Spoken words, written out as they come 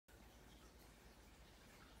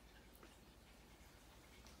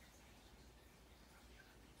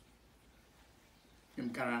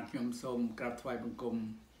ការខ្ញុំសូមក្រាបថ្វាយបង្គំ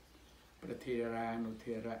ព្រះធេរានុ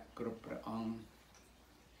ធេរៈគ្រប់ព្រះអង្គ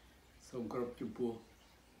សូមគោរពចំពោះ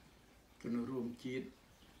គណៈរួមជាតិ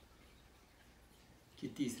ជា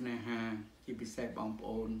ទីស្នេហាជាពិសេសបងប្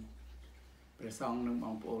អូនព្រះសង្ឃនិងប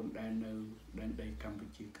ងប្អូនដែលនៅដែនដីកម្ពុ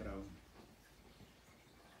ជាក្រោម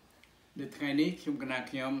នៅថ្ងៃនេះខ្ញុំគណៈ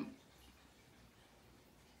ខ្ញុំ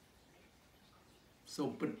សូម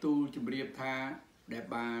ពិតទូលជម្រាបថាដែល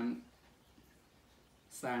បាន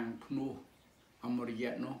សាងភ្នោះអមរ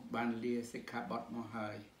យៈនោះបានលាសិក្ខាបទមកហើ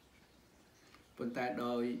យប៉ុន្តែ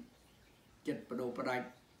ដោយចិត្តបដូរផ្ដាច់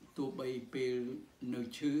ទោះបីពេលនៅ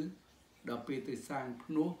ឈឺដល់ពេលទៅសាង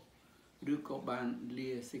ភ្នោះឬក៏បាន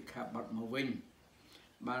លាសិក្ខាបទមកវិញ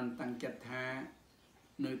បានតាំងចិត្តថា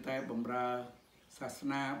នៅតែបម្រើសាស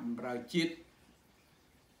នាបម្រើជាតិ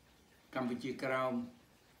កម្ពុជាក្រោម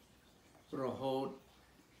រហូត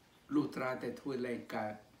លុះត្រាតែធ្វើលែងកើ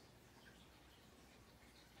ត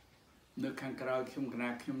នៅខាងក្រោយខ្ញុំគណៈ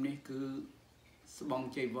ខ្ញុំនេះគឺស្បង់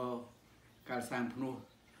ចៃវរកាលសាងភ្នោះ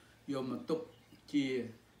យកមកទុកជា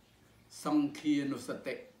សង្ឃានុស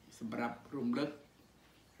តិសម្រាប់រំលឹក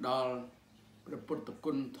ដល់ព្រះពុទ្ធ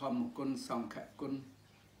គុណធម្មគុណសង្ឃគុណ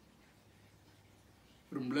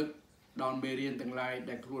រំលឹកដល់មេរៀនទាំងឡាយ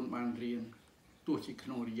ដែលខ្លួនបានរៀនទោះជាក្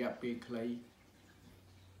នុងរយៈពេលខ្លី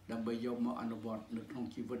ដើម្បីយកមកអនុវត្តនៅក្នុង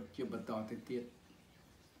ជីវិតជាបន្តទៅទៀត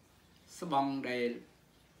ស្បង់ដែល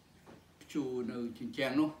ជួនៅជញ្ជាំ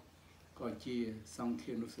ងនោះក៏ជាសង្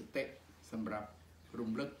ឃានុសតិសម្រាប់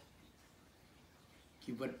រំលឹក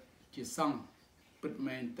ជីវិតជាសង្ឃពិត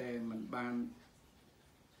មែនតែមិនបាន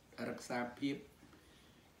រក្សាភាព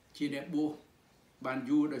ជាអ្នកបួសបាន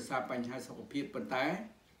យូរដោយសារបញ្ហាសុខភាពប៉ុន្តែ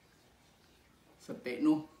សតិ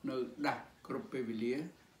នោះនៅដាស់គ្រប់ពេលវេលា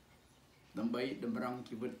ដើម្បីតម្រង់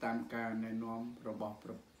ជីវិតតាមការណែនាំរបស់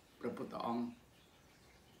ព្រះពុទ្ធអង្គ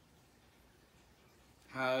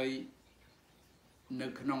ហើយនៅ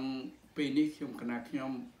ក្នុងពេលនេះខ្ញុំគណៈខ្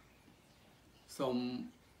ញុំសូម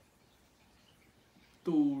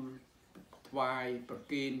ទូលថ្វាយប្រ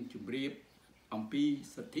គេនជម្រាបអំពី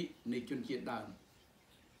សិទ្ធិនៃជនជាតិដើម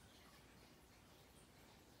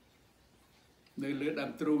នៅលើដើ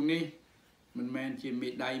មទ្រូងនេះមិនមែនជាមេ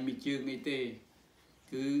ដៃមេជើងអីទេ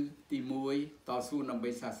គឺទី1តស៊ូដើម្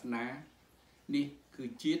បីសាសនានេះគឺ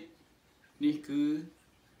ជាតិនេះគឺ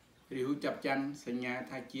រាហុចាប់ច័ន្ទសញ្ញា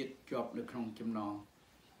ថាជាតិជាប់នៅក្នុងចំណង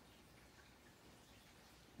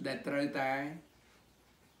ដែលត្រូវតែ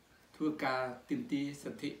ធ្វើការទាមទារ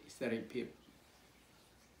សិទ្ធិសេរីភាព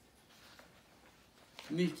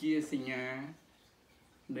នេះជាសញ្ញា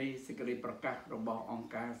នៃសេចក្តីប្រកាសរបស់អង្គ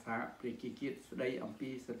ការសហប្រជាជាតិស្តីអំពី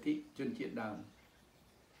សិទ្ធិជនជាតិដើម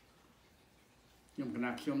ខ្ញុំគ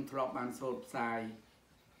ណៈខ្ញុំធ្លាប់បានសូត្រផ្សាយ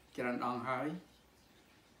ច្រើនដងហើយ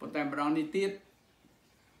ប៉ុន្តែម្ដងនេះទៀត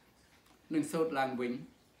នឹងសូត្រឡើងវិញ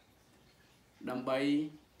ដើម្បី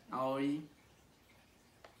ឲ្យ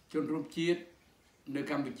ជនរួមជាតិនៅ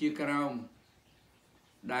កម្ពុជាក្រោម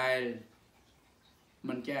ដែល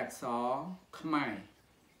មិនចេះអក្សរខ្មែរ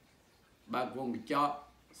បើកវងកញ្ចក់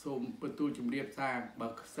សូមបន្ទូលជម្រាបថាបើ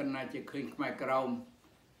សិនណាជាឃើញខ្មែរក្រោម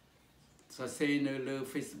សរសេរនៅលើ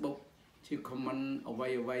Facebook ជា comment អ្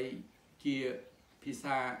វីជាភា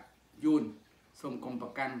សាយួនសូមកុំប្រ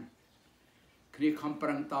កាន់គ្នាខំប្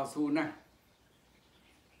រឹងតស៊ូណាស់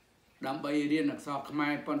ដើម្បីរៀនអក្សរខ្មែ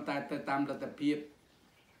រប៉ុន្តែទៅតាមលទ្ធភាព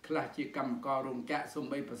ខ្លះជាកម្មកររោងចក្រសំ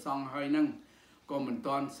បីប្រសងហើយនឹងក៏មិន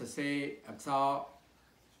ទាន់សរសេរអក្សរ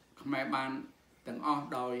ខ្មែរបានទាំងអស់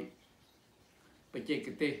ដោយបច្ចេក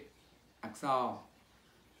ទេសអក្សរ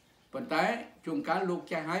ប៉ុន្តែជួនកាលលោក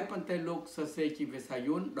ចេះហើយប៉ុន្តែលោកសរសេរជាភាសា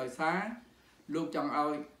យួនដោយសារលោកចង់ឲ្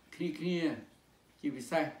យគ្នាជាពិ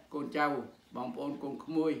សេសកូនចៅបងប្អូនកូន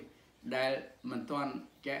ក្មួយដែលមិនទាន់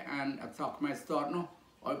ចេះអានអក្សរខ្មែរស្ទាត់នោះ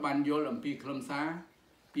ឲ្យបានយល់អំពីខ្លឹមសារ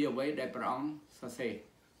ពីអ្វីដែលព្រះអង្គសរសេរ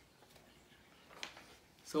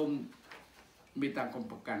សូមមេត្តាកុំ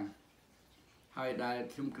ប្រកាន់ហើយដែល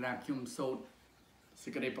ខ្ញុំក្រាបខ្ញុំសូត្រសេ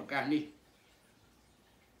ចក្តីប្រកាសនេះ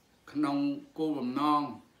ក្នុងគោលបំណង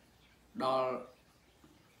ដល់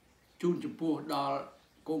ជូនចំពោះដល់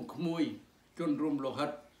កូនក្មួយជនរួមលោហិត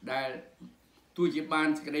ដែលទោះជាបាន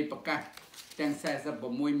សេចក្តីប្រកាសទាំង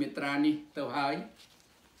46មាត្រានេះទៅហើយ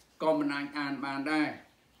ក៏មិនអាចអានបានដែរ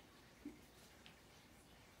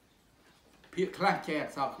ភាគខ្លះចេះអ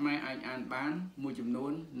ក្សរខ្មែរអាចអានបានមួយចំនួ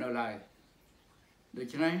ននៅឡើយដូ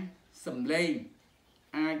ច្នេះសំឡេង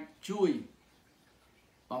អាចជួយ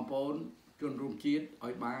បងប្អូនជនរួមជាតិ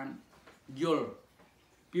ឲ្យបានយល់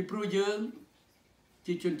ពីព្រោះយើង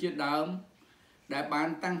ជាជនជាតិដើមដែលបាន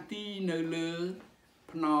តាំងទីនៅលើ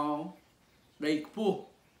ភ្នំដីខ្ពស់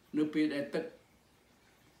នៅពេលដែលទឹក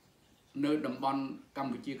នៅតំបន់ក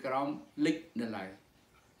ម្ពុជាក្រោមលិចនៅឡើយ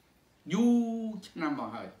យូឆ្នាំមក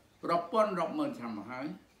ហើយរាប់ពាន់រាប់ម៉ឺនឆ្នាំមកហើយ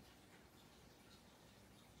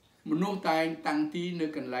មនុស្សតែងតាំងទីនៅ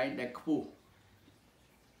កន្លែងដែលខ្ពស់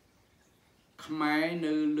ខ្មែរ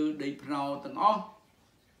នៅលើដីភ្នោទាំងអស់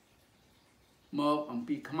មកអំ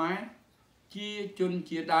ពីខ្មែរជាជន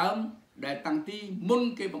ជាដើមដែលតាំងទីមុន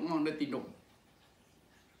គេបង្អស់នៅទីនោះ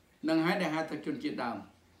នឹងហើយដែលហៅថាជនជាដើម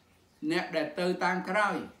អ្នកដែលទៅតាមក្រោ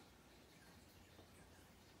យ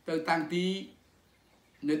ទៅតាំងទី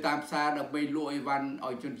នៅតាមផ្សារដើម្បីលក់អីវ៉ាន់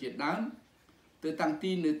ឲ្យជនជាតិដើមទៅតាំង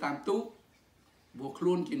ទីនៅតាមទូកព្រោះខ្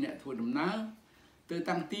លួនជាអ្នកធ្វើដំណើរទៅ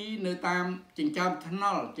តាំងទីនៅតាមចិញ្ចើមថ្ន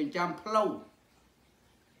ល់ចិញ្ចើមផ្លូវ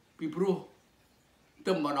ពីព្រោះ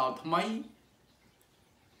ទៅមកដល់ថ្មី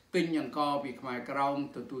ទិញអង្គពីខ្មែរក្រោម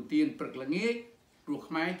ទទួលទានព្រឹកល្ងាចព្រោះ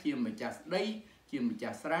ខ្មែរជាម្ចាស់ស្ដីជាម្ចា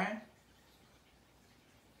ស់ស្រែ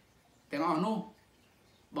ទាំងអស់នោះ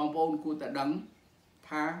បងប្អូនគួរតែដឹង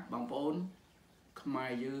ថាបងប្អូនខ្មែ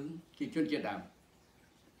រយើងជាជនជាតិដើម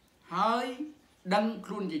ហើយដឹង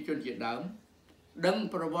ខ្លួនជាជនជាតិដើមដឹង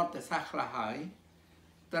ប្រវត្តិសាស្ត្រខ្លះហើយ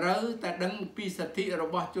ត្រូវតែដឹងពីសិទ្ធិរ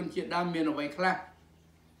បស់ជនជាតិដើមមានអ្វីខ្លះ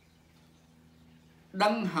ដឹ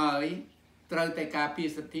ងហើយត្រូវតែការពារ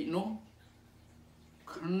សិទ្ធិនោះ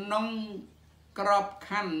ក្នុងក្រប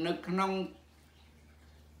ខ័ណ្ឌនៅក្នុង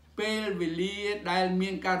ពេលវេលាដែលមា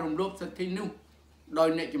នការរំលោភសិទ្ធិនោះដោយ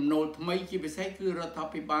អ្នកចំណូលថ្មីជាពិសេសគឺរដ្ឋា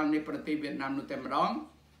ភិបាលនៃប្រទេសវៀតណាមនោះតែម្ដង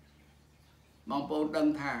បងប្អូនដឹង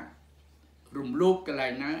ថារំលោភកន្លែ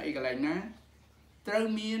ងណាអីកន្លែងណាត្រូវ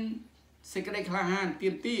មានសេចក្តីក្លាហានទា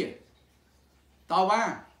មទារតវ៉ា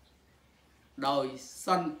ដោយស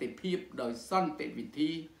ន្តិភាពដោយសន្តិវិ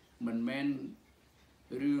ធីមិនមែន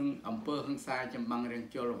រឿងអំពើហិង្សាចម្បាំងរាំង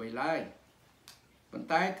ជលអ្វីឡើយប៉ុន្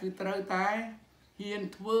តែគឺត្រូវតែហ៊ាន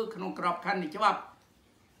ធ្វើក្នុងក្របខ័ណ្ឌនៃច្បាប់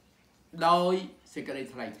ដោយសេចក្តី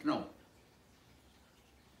ថ្លៃថ្នូរ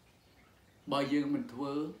បើយើងមិនធ្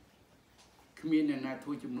វើគ្មានអ្នកណាធ្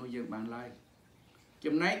វើជំនួសយើងបានឡើយ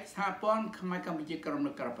ចំណែកសហព័ន្ធខ្មែរកម្ពុជាក្រម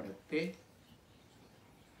នៅក្រៅប្រទេស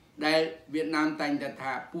ដែលវៀតណាមតែងតែ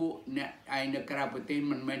ថាពួកអ្នកឯងនៅក្រៅប្រទេស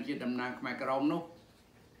មិនមែនជាតំណាងខ្មែរក្រមនោះ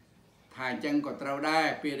ថាអញ្ចឹងក៏ត្រូវដែរ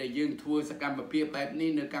ពេលដែលយើងធ្វើសកម្មភាពបែបនេះ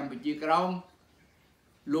នៅកម្ពុជាក្រម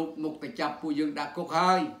លោកមុខទៅចាប់ពួកយើងដាក់គុក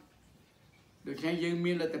ហើយដូច្នេះយើង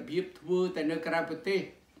មានលទ្ធភាពធ្វើតែនៅក្រៅប្រទេស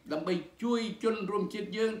ដើម្បីជួយជនរួមជាតិ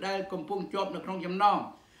យើងដែលកំពុងជាប់នៅក្នុងចំណង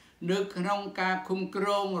នៅក្នុងការឃុំក្រ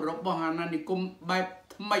ងរបស់អាណានិគមបែប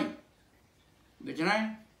ថ្មីដូច្នេះ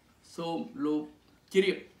សូមលោកជ្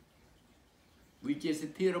រាបវិជាសិ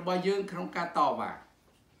ទ្ធិរបស់យើងក្នុងការតវ៉ា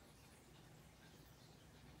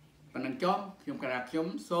ប៉ុណ្ណឹងចុះខ្ញុំ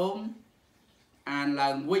សូមអានឡើ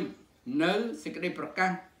ងវិញនៅសេចក្តីប្រកា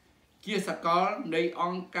សជាសកលនៃអ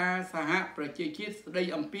ង្គការសហប្រជាជាតិស្តី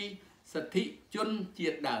អំពីសិទ្ធិជនជា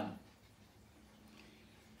តិដើម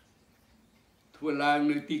ធ្វើឡើង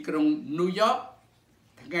នៅទីក្រុងញូវយ៉ក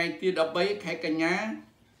ថ្ងៃទី13ខែកញ្ញា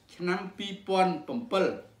ឆ្នាំ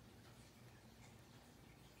2007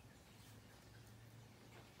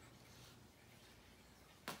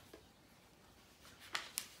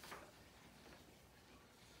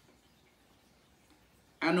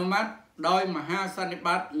អនុម័តដោយមហាសន្និ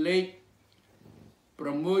បាតលេខ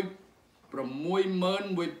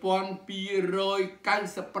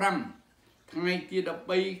61295ថ្ងៃទី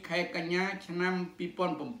13ខែកញ្ញាឆ្នាំ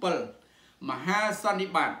2007មហាសន្និ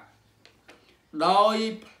បាតដោយ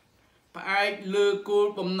ផ្អែកលើគោល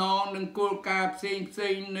បំណងនិងគោលការណ៍ផ្សេ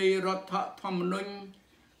ងនៃរដ្ឋធម្មនុញ្ញ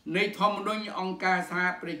នៃធម្មនុញ្ញអង្គការសហ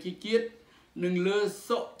ប្រជាជាតិនិងលើ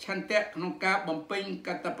សុឆន្ទៈក្នុងការបំពេញ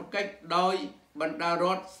កាតព្វកិច្ចដោយបណ្ដារ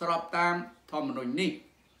ដ្ឋស្របតាមធម្មនុញ្ញនេះ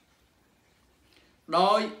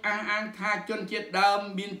ដោយអះអាងថាជនជាតិដើម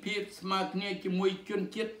មានភាពស្មើគ្នាជាមួយជន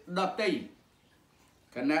ជាតិដទៃ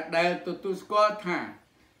ខណៈដែលទទួលស្គាល់ថា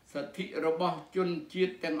សិទ្ធិរបស់ជនជា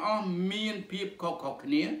តិទាំងអស់មានភាពខុសៗគ្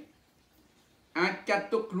នាអាចចាត់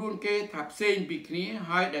ទុកខ្លួនគេថាផ្សេងពីគ្នា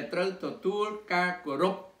ហើយដែលត្រូវទទួលការគោរ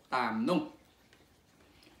ពតាមនោះ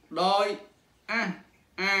ដោយអះ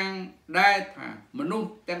អាងដែរថាមនុស្ស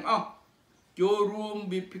ទាំងអស់ចូលរួម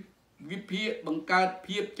វិភាគបង្កើត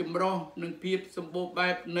ភាពចម្រុះនិងភាពសម្បូរបែ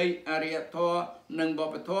បនៃអរិយធម៌និងវ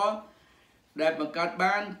ប្បធម៌ដែលបង្កើត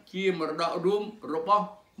បានជាមរតករួមរបស់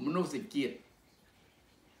មនុស្សជាតិ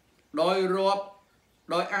ដោយ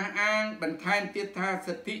អះអាងបន្ថែមទៀតថា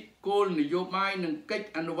សិទ្ធិគោលនយោបាយនិងកិច្ច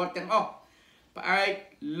អនុវត្តទាំងអស់ផ្អែក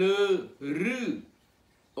លើឬឧ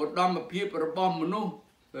ត្តមភាពរបស់មនុស្ស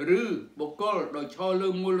ឬបុគ្គលដោយឈរលើ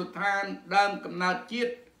មូលដ្ឋានដើមកំណើតជា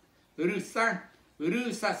តិឬសាសឬ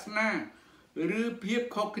សាសនាឬភាព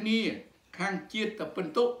ខុសគ្នាខាងជាតិពិ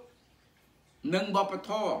ន្ទុនិងវប្ប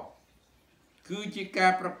ធម៌គឺជាកា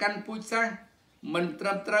រប្រកាន់ពូជសាសន៍មិនត្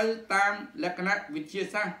រឹមត្រូវតាមលក្ខណៈវិទ្យា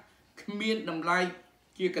សាស្ត្រ គ្មានតម្លៃ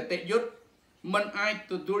ជាកតេយុត្តមិនអាច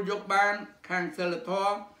ទទួលយកបានខាងសិលធ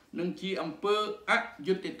ម៌និងជាអំពើអ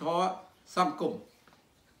យុត្តិធម៌សង្គម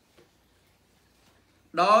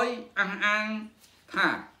ដោយអះអាងថា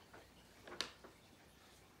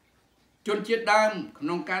ជនជាតិដើមក្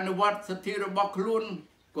នុងការអនុវត្តសិទ្ធិរបស់ខ្លួន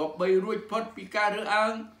ក៏បីរួចផុតពីការរើសអើ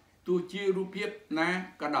ងទោះជារូបភាពណា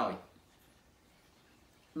ក៏ដោយ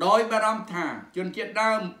បារម្ភថាជនជាតិ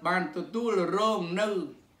ដើមបានទទួលរងនៅ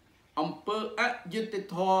អំពើអយុត្តិ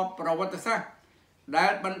ធម៌ប្រវត្តិសាស្ត្រដែ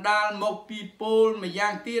លបណ្ដាលមកពីពលម្យ៉ា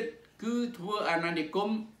ងទៀតគឺធ្វើអាណានិគម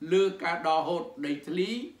លើការដកហូតដីធ្លី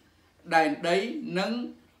ដែនដីនិង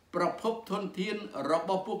ប្រភពធនធានរប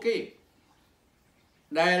ស់ពួកគេ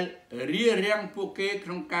ដែលរារាំងពួកគេក្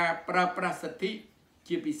នុងការប្រើប្រាស់សិទ្ធិ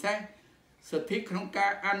ជាពិសេសសិទ្ធិក្នុងកា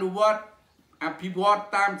រអនុវត្តអភិវឌ្ឍ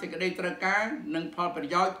តាមសេចក្តីត្រូវការនិងផលប្រ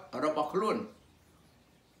យោជន៍របស់ខ្លួន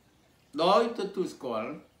ដោយទទួលស្គាល់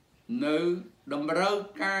នៅតម្រូវ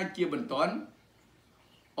ការជាបន្ទាន់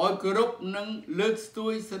ឲ្យគោរពនិងលើកស្ទួ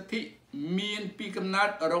យសិទ្ធិមានពីកំណើត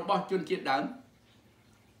របស់ជនជាតិដើម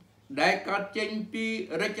ដែលកើតចេញពី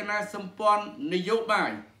រចនាសម្ព័ន្ធនយោបា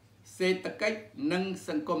យសេដ្ឋកិច្ចនិងស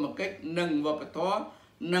ង្គមគិច្ចនិងវប្បធម៌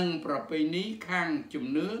និងប្រពៃណីខាងជំ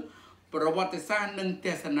នឿប្រវត្តិសាស្ត្រនិងទ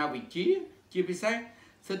ស្សនវិជ្ជាជាពិសេស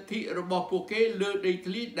សិទ្ធិរបស់ពួកគេលើដី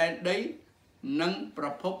ធ្លីដែនដីនិងប្រ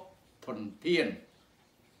ភពធនធាន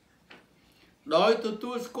ដោយទ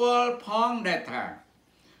ទួលស្គាល់ផងដែរថា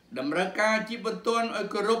តម្រូវការជាបន្ទាន់ឲ្យ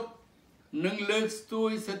គោរពនិងលើកស្ទួ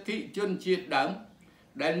យសិទ្ធិជនជាតិដើម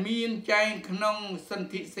ដែលមានចែងក្នុងសន្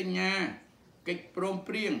ធិសញ្ញាកិច្ចព្រម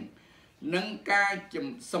ព្រៀងនិងការ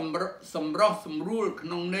សម្រុះសម្រួលក្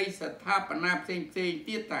នុងន័យស្ថាបនាផ្សេង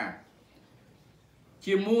ទៀតថា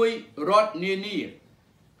ជាមួយរដ្ឋនានា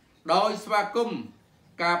ដោយស្វាគមន៍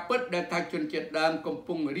ការពិតដែលថាជនជាតិដើមកំ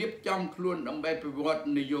ពុងរៀបចំខ្លួនដើម្បីប្រវត្តិ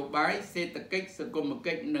នយោបាយសេដ្ឋកិច្ចសង្គម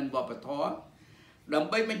គិច្ចនិងវប្បធម៌ដើម្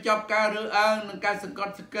បីបញ្ចប់ការរើសអើងនិងការសង្ក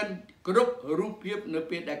ត់សង្កិនគ្រប់រូបភាពនៅ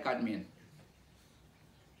ពេលដែលកើតមាន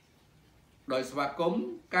ដោយស្វាគមន៍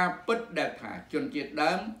ការពិតដែលថាជនជាតិ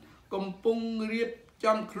ដើមកំពុងរៀប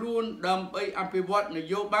ចំខ្លួនដើម្បីអភិវឌ្ឍន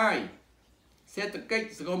យោបាយសេដ្ឋកិច្ច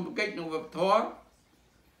សង្គមគិច្ចនិងវប្បធម៌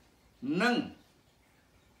និង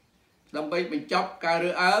ដើម្បីបញ្ចប់ការ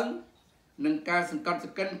រើសអើងនិងការសង្កត់ស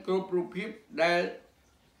ង្កិនគ្រប់រូបភាពដែល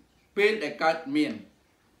ពេលដែលកើតមាន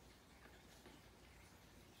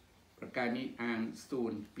ប្រការនេះអានស្ទួ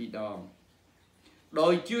ន2ដងដោ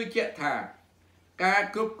យជឿជាក់ថាការ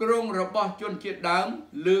គ្រប់គ្រងរបស់ជនជាតិដើម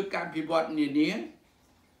លើការអភិវឌ្ឍនានា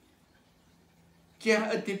ជះ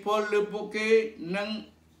ឥទ្ធិពលលើពួកគេនិង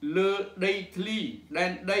លើដីធ្លីដែ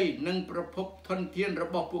នដីនិងប្រភពធនធានរ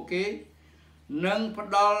បស់ពួកគេនិងផ្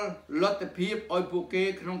ដល់លទ្ធភាពឲ្យពួកគេ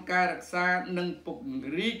ក្នុងការរក្សានិងព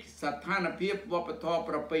ង្រីកស្ថានភាពវប្បធម៌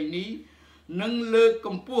ប្រពៃណីនិងលើកក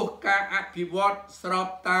ម្ពស់ការអភិវឌ្ឍស្រប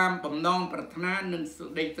តាមបំណងប្រាថ្នានិងសេច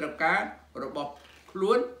ក្តីត្រូវការរបស់ខ្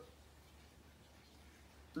លួន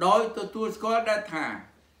ដោយទទួលស្គាល់ដែរថា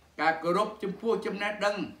ការគោរពចំពោះចំណេះ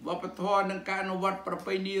ដឹងវប្បធម៌និងការអនុវត្តប្រ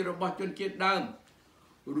ពៃណីរបស់ជនជាតិដើម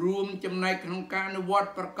រួមចំណែកក្នុងការអនុវត្ត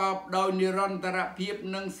ប្រកបដោយនិរន្តរភាព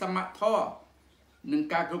និងសមធម៌និង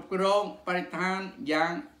ការគ្រប់គ្រងបរិស្ថានយ៉ា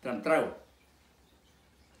ងត្រឹមត្រូវ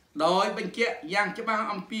ដោយបញ្ជាក់យ៉ាងច្បាស់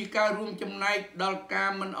អំពីការរួមចំណែកដល់ការ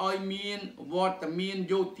មិនឲ្យមានវត្តមាន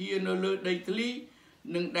យោធានៅលើដីធ្លី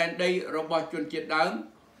និងដែនដីរបស់ជនជាតិដើម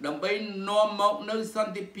ដើម្បីនាំមកនូវស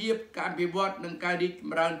ន្តិភាពការអភិវឌ្ឍនិងការរីកច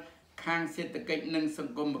ម្រើនខាងសេដ្ឋកិច្ចនិងស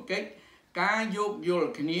ង្គមគិច្ចការយោគយល់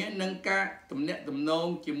គ្នានិងការទំនាក់ទំនង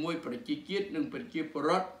ជាមួយប្រជាជាតិនិងប្រជាពល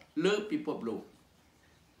រដ្ឋលើពិភពលោក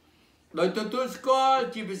ដោយទទួលស្គាល់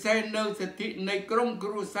ជាពិសេសនៅសិទ្ធិនៃក្រុមគ្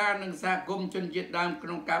រួសារនិងសហគមន៍ជនជាតិដើមក្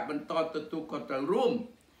នុងការបន្តទទួលខុសត្រូវរួម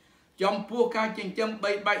ចំពោះការចិញ្ចឹម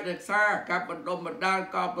បីបាច់រក្សាការបណ្ដុំបណ្ដាល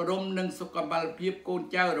ការអប់រំនិងសុខភាពកូន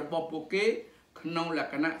ចៅរបស់ពួកគេក្នុងល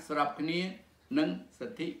ក្ខណៈស្របគ្នានិងសិ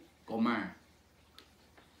ទ្ធិកុមារ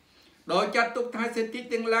ដោយចាត់ទុកថាសិទ្ធិ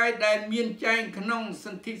ទាំងឡាយដែលមានចែងក្នុងស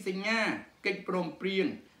ន្ធិសញ្ញាកិច្ចព្រមព្រៀង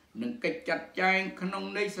និងកិច្ចចាត់ចែងក្នុង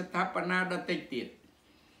ន័យស្ថាបនាដទៃទៀត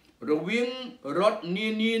រវាងរដ្ឋនា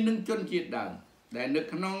នានិងជនជាតិដើមដែលនៅ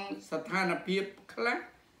ក្នុងស្ថានភាពខ្លះ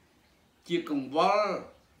ជាកង្វល់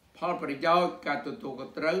ផលប្រយោជន៍ការទទួលខុស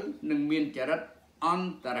ត្រូវនិងមានចរិតអន្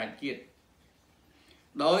តរជាតិ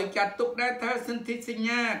ដោយចាត់ទុកដែរថាសន្ធិសញ្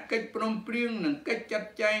ញាកិច្ចព្រមព្រៀងនិងកិច្ចចាត់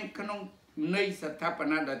ចែងក្នុងន័យស្ថាប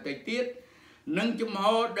នាដទៃទៀតនិងជំហ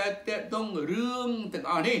រដែលទាក់ទងរឿងទាំង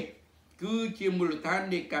អស់នេះគឺជាមូលដ្ឋាន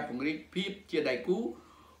នៃការពង្រីកភាពជាដៃគូ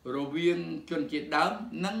រវាងជនជាតិដើម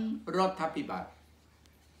និងរដ្ឋាភិបាល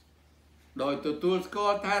ដោយទទួលស្គា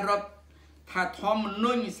ល់ថារដ្ឋ ថាធម្ម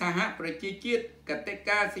នុញ្ញសហប្រជាជាតិកតិ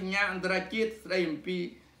កាសញ្ញាអន្តរជាតិស្ដីអំពី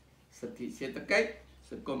សិទ្ធិសេដ្ឋកិច្ច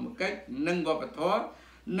សង្គមកិច្ចនិងវប្បធម៌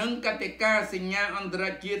និងកតិកាសញ្ញាអន្តរ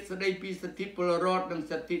ជាតិស្ដីពីសិទ្ធិពលរដ្ឋនិង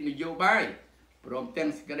សិទ្ធិនយោបាយព្រមទាំង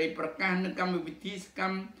សេចក្តីប្រកាសនិងកម្មវិធីសក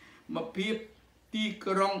ម្មភាពទី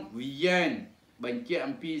ក្រុងវីយ៉ែនបញ្ជាក់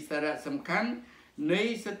អំពីសារៈសំខាន់នៃ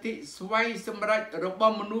សិទ្ធិស្វ័យសម្រេចរប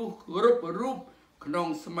ស់មនុស្សគ្រប់រូបក្នុង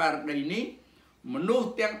ស្មារតីនេះមនុស្ស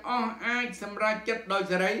ទាំងអស់អាចសម្រេចចិត្តដោយ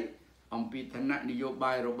សេរីអំពីឋានៈនយោ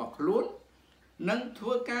បាយរបស់ខ្លួននិងធ្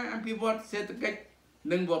វើការអភិវឌ្ឍសេដ្ឋកិច្ច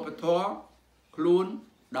និងវប្បធម៌ខ្លួន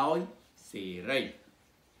ដោយសេរី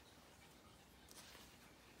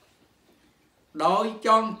ដោយច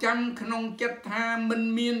ងចាំក្នុងចិត្តថាមិន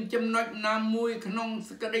មានចំណុចណាមួយក្នុង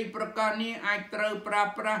សេចក្តីប្រកាសនេះអាចត្រូវប្រើ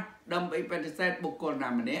ប្រាស់ដើម្បីបដិសេធបុគ្គលណា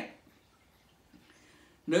ម្នាក់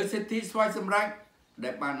នៅសិទ្ធិស្វ័យសម្រេចដែ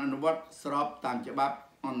លបានអនុវត្តស្របតាមច្បាប់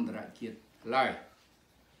អន្តរជាតិឡើយ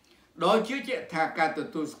ដោយជឿជាក់ថាការទ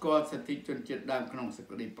ទួលស្គាល់សិទ្ធិជនជាតិដើមក្នុងសេច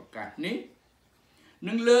ក្តីប្រកាសនេះ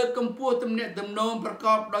នឹងលើកកម្ពស់ទំនាក់ទំនងប្រក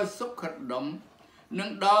បដោយសុខដុមនិង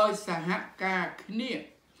ដោយសហការគ្នា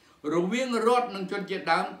រវាងរដ្ឋនិងជនជាតិ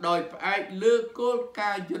ដើមដោយផ្អែកលើគោល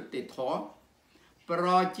ការណ៍យុត្តិធម៌ប្រ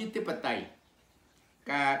ជាធិបតេយ្យ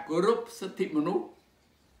ការគោរពសិទ្ធិមនុស្ស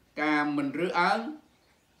ការមិនរើសអើង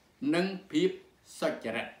និងភាពសុច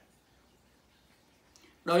រិត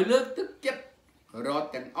ដោយលើកទឹកចិត្តរដ្ឋ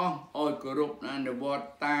ទាំងអស់ឲ្យគោរពអនុវត្ត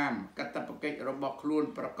តាមកាតព្វកិច្ចរបស់ខ្លួន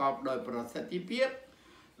ប្រកបដោយប្រសិទ្ធភាព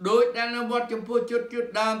ដោយដែលអនុវត្តចំពោះជនជាតិ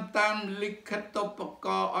ដើមតាមលិខិតបក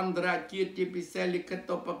អន្តរជាតិជាពិសេសលិខិ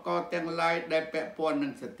តបកទាំងឡាយដែលពាក់ព័ន្ធនឹ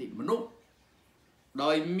ងសិទ្ធិមនុស្ស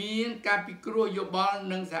ដោយមានការពិគ្រោះយោបល់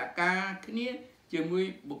និងសហការគ្នាជាមួយ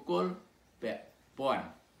បុគ្គលពាក់ព័ន្ធ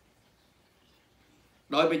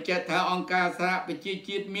ដោយបញ្ជាក់ថាអង្គការសហប្រជា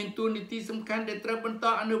ជាតិមានតួនាទីសំខាន់ដែលត្រូវបន្ត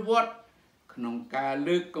អនុវត្តក្នុងការ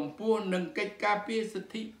លើកកម្ពស់និងកិច្ចការពារសិទ្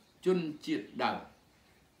ធិជនជាតិដើម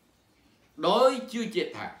ដោយជឿជា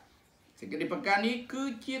ក់ថាសេចក្តីប្រកាសនេះគឺ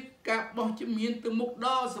ជាការបោះជំហានទៅមុខ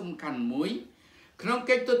ដ៏សំខាន់មួយក្នុង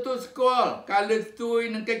កិច្ចទទួលស្គាល់ការលើកស្ទួយ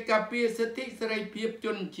និងកិច្ចការពារសិទ្ធិសេរីភាពជ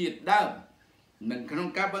នជាតិដើមនិងក្នុង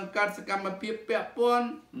ការបង្កើតសកម្មភាពពាក់ព័ន្ធ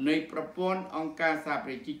នៃប្រព័ន្ធអង្គការសហ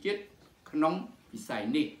ប្រជាជាតិក្នុងវិស័យ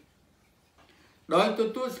នេះដោយទ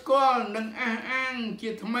ទួលស្គាល់និងអះអាងជា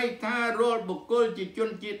ថ្មីថារាល់បុគ្គលជាជន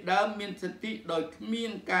ជាតិដើមមានសិទ្ធិដោយគ្មា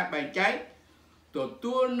នការបែងចែកទ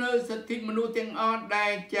ទួលនៅសិទ្ធិមនុស្សទាំងអស់ដែ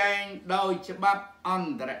លចែងដោយច្បាប់អ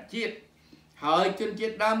ន្តរជាតិហើយជនជា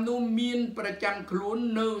តិដើមនោះមានប្រចាំខ្លួន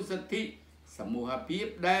នៅសិទ្ធិសមូហភាព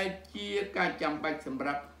ដែលជាការចាំបាច់សម្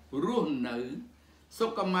រាប់រស់នៅសុ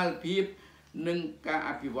ខុមាលភាពនិងការ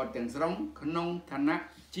អភិវឌ្ឍទាំងស្រុងក្នុងឋានៈ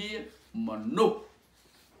ជាមនុស្ស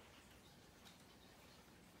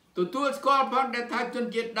ទទួលស្គាល់ផងដែលថាជន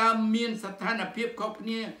ជាតិដើមមានស្ថានភាពខុសគ្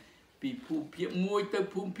នាពីភូមិភាគមួយទៅ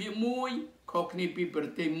ភូមិភាគមួយខុសគ្នាពីប្រ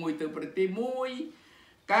ទេសមួយទៅប្រទេសមួយ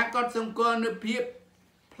ការកត់សម្គាល់នូវភាព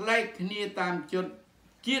ប្លែកគ្នាតាមជន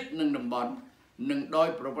ជាតិនិងតំបន់និងដោយ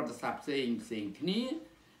ប្រវត្តិសាស្ត្រផ្សេងគ្នា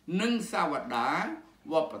និងសាវតា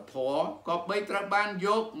វប្បធម៌ក៏បីត្រូវបានយ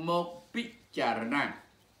កមកពិចារណា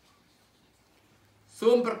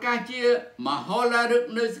សូមប្រកាសជាមហោឡារិក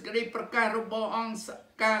នៅសេចក្តីប្រកាសរបស់អង្គ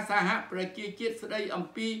ការសហប្រជាជាតិស្តីអំ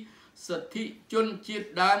ពីសិទ្ធិជនជាតិ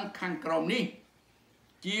ដើមខាងក្រោមនេះ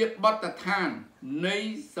ជាបទដ្ឋាននៃ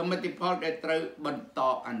សមិទ្ធផលដែលត្រូវបន្ត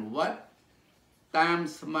អនុវត្តតាម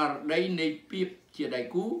ស្មារតីនៃភាពជាដៃ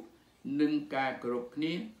គូនិងការគោរពគ្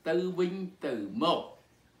នាទៅវិញទៅមក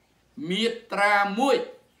មាត្រា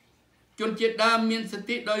1ជនជាតិដើមមានសិទ្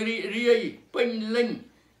ធិដោយរីករាយពេញលេញ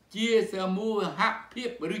ជាសមូហភាព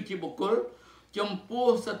ឬជាបុគ្គលចំពោះ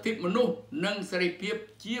សិទ្ធិមនុស្សនិងសេរីភាព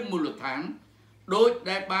ជាមូលដ្ឋានដោយ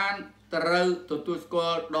ដែលបានត្រូវទទួលស្គា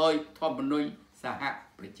ល់ដោយធម្មនុញ្ញសហ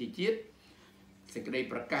ប្រជាជាតិសេចក្តី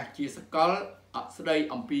ប្រកាសជាសកលស្តី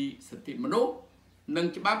អំពីសិទ្ធិមនុស្សនិង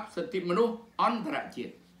ច្បាប់សិទ្ធិមនុស្សអន្តរជា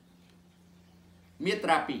តិមាត្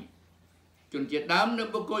រា2ជនជាតិដើមនិង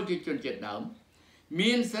បុគ្គលជាជនជាតិដើម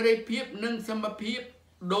មានសេរីភាពនិងសមភាព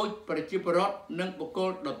ដោយប្រជាពលរដ្ឋនិងបុគ្គល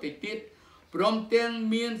ដទៃទៀតព្រមទាំង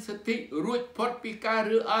មានសិទ្ធិរួចផុតពីការ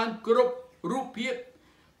រើសអើងគ្រប់រូបភាព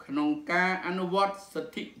ក្នុងការអនុវត្តសិ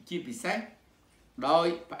ទ្ធិជាពិសេសដោយ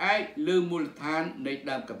ផ្អែកលើមូលដ្ឋាននៃ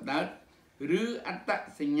ដើមកំណើតឬអត្ត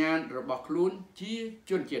សញ្ញាណរបស់ខ្លួនជា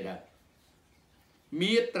ជនជាតិដើម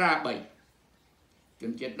មាត្រា3ជ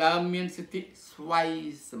នជាតិដើមមានសិទ្ធិស្វ័យ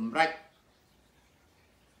សម្រេច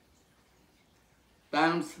តា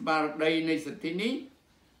មស្មារតីនៃសិទ្ធិនេះ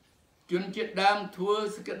ជនជាតិដើមធ្វើ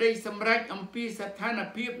សេចក្តីសម្រេចអំពីស្ថាន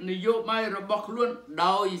ភាពនយោបាយរបស់ខ្លួន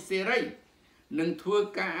ដោយសេរីនិងធ្វើ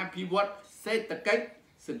ការអភិវឌ្ឍសេដ្ឋកិច្ច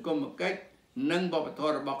សង្គមកិច្ច និងវប្បធ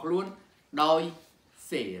ម៌របស់ខ្លួនដោយ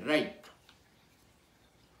សេរី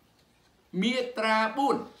មាត្រា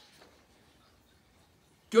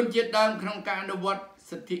4ជនជាតិដើមក្នុងការអនុវត្ត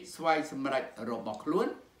សិទ្ធិស្វ័យសម្រេចរបស់ខ្លួន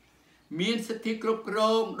មានសិទ្ធិគ្រប់គ្រ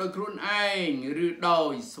ងដោយខ្លួនឯងឬដោ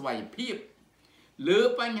យស្វ័យភាពលើ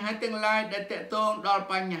បញ្ហាទាំងឡាយដែលទាក់ទងដល់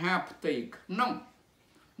បញ្ហាផ្ទៃក្នុង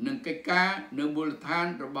និងកិច្ចការនៅមូលដ្ឋាន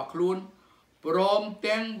របស់ខ្លួនព្រម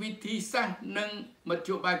ទាំងវិធីសាស្ត្រនិងមធ្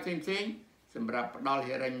យោបាយផ្សេងៗសម្រាប់ផ្ដល់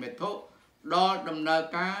ហិរញ្ញវត្ថុដល់ដំណើរ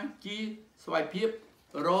ការជាស្វ័យភាព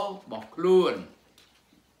របស់ខ្លួន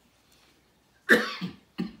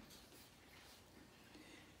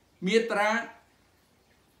មាត្រា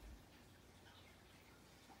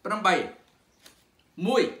8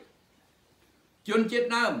 1ជនជាតិ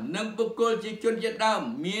ដើមនិងបុគ្គលជាជនជាតិដើម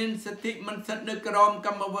មានសិទ្ធិមិនសិទ្ធិនៅក្រោមក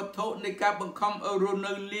ម្មវត្ថុនៃការបង្ខំឲ្យរស់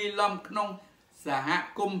នៅលាយឡំក្នុងសហ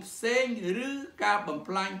គមន៍ផ្សេងឬការបំ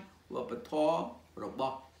ផ្លាញវប្បធម៌រប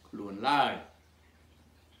ស់ខ្លួនឡើយ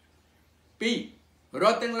 2. រ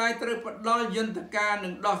ដ្ឋទាំងឡាយត្រូវផ្ដល់យន្តការនិ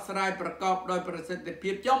ងដោះស្រាយប្រកបដោយប្រសិទ្ធភា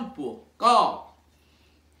ពចំពោះក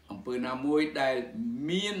អំពើណាមួយដែល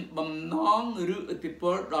មានបំណងឬឥទ្ធិព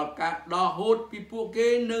លដល់ការដោះហូតពីពួកគេ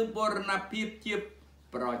នៅបរណភាពជា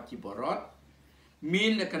ប្រជាពលរដ្ឋមា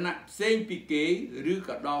នលក្ខណៈផ្សេងពីគេឬ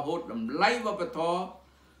ក៏ដោះហូតតម្លៃវប្បធម៌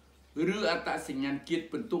ឬអត្តសញ្ញាណជាតិ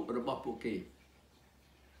ពិន្ទុរបស់ពួកគេ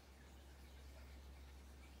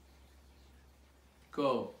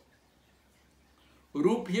ក៏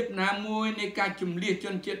រូបភាពណាមួយនៃការជំលះជ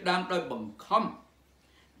នជាតិដើមដោយបង្ខំ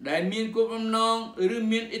ដែលមានគោលបំណងឬ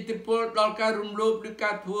មានឥទ្ធិពលដល់ការរំលោភឬ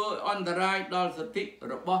ការធ្វើអន្តរាយដល់សិទ្ធិ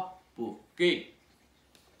របស់ពួកគេ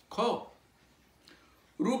ខ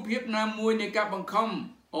រូបភាពណាមួយនៃការបង្ខំ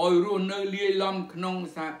ឲ្យរស់នៅលាយឡំក្នុង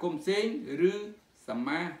សហគមន៍ផ្សេងឬស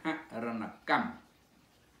មាហរណកម្ម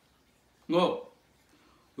ង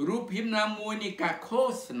រូបភាពណាមួយនៃការឃោ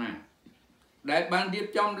សនាដែលបានរៀប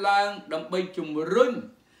ចំឡើងដើម្បីជំរុញ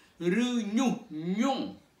ឬញុះញង់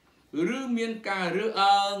ឬមានការរើស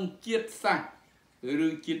អើងជាតិសាសន៍ឬ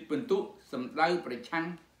ជាតិពិន្ទុសម្ដៅប្រឆាំង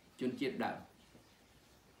ជនជាតិដើម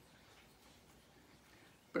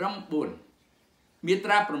 9 មាត្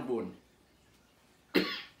រា 9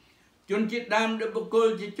 ជនជាតិដើមដែលបុគ្គល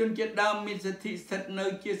ជាជនជាតិដើមមានសិទ្ធិស្ថិតនៅ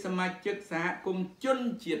ជាសមាជិកសហគមន៍ជន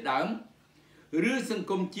ជាតិដើមឬសង្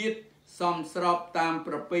គមជាតិសមស្របតាម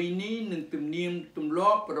ប្រពៃណីនិងទំនៀមទម្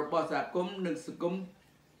លាប់របស់សហគមន៍និងសង្គម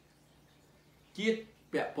ជាតិ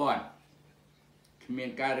ពាក់ព័ន្ធគ្មាន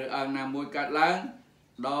ការរើសអើងណាមួយកើតឡើង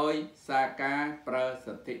ដោយសារការប្រើ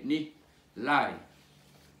សិទ្ធិនេះឡើយ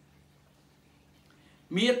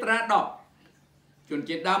មាត្រា 10 ជន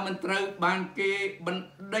ជាតិដើមមិនត្រូវបានគេបណ្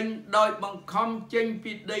ដេញដោយបង្ខំចេញ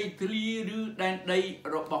ពីដីធ្លីឬដែនដី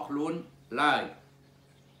របស់ខ្លួនឡើយ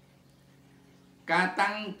ការ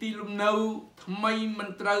តាំងទីលំនៅថ្មីមិន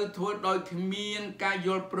ត្រូវធ្វើដោយគ្មានការយ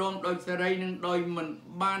ល់ព្រមដោយសេរីនិងដោយមិន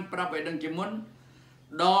បានប្រាប់ឲ្យដឹងជាមុន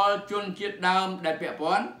ដល់ជនជាតិដើមដែលពាក់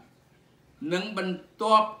ព័ន្ធនិងបន្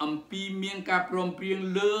ទាប់អំពីមានការព្រមព្រៀង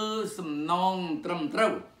លើសំណងត្រឹមត្រូ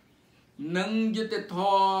វនិងយុត្តិធ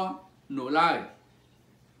ម៌នោះឡើយ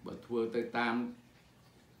បើធ្វើទៅតាម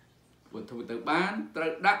ធ្វើទៅបានត្រូ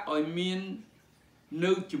វដាក់ឲ្យមាន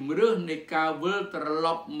នៅជំរឿសនៃការវិលត្រឡ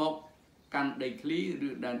ប់មកកាន់ដីធ្លីឬ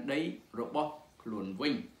ដែនដីរបស់ខ្លួនវិ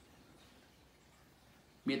ញ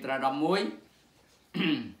មាត្រា 11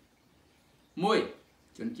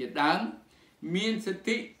 1ជនជាតិដើមមានសិទ្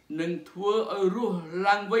ធិនឹងធ្វើឲ្យរស់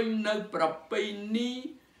ឡើងវិញនៅប្រពៃណី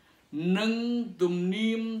និងទំ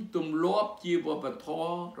នៀមទម្លាប់ជាវប្បធ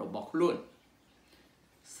ម៌របស់ខ្លួន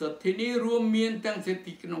សិទ្ធិនេះរួមមានទាំងសិទ្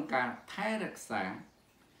ធិក្នុងការថែរក្សា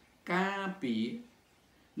ការពារ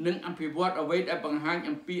និងអភិវឌ្ឍអ្វីដែលបង្ហាញ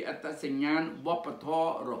អំពីអត្តសញ្ញាណវប្បធម៌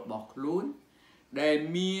របស់ខ្លួនដែល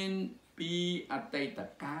មានពីអតីត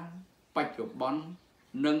កាលបច្ចុប្បន្ន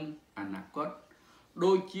និងអនាគត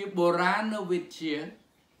ដូចជាបុរាណវិទ្យា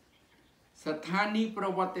ស្ថានីយប្រ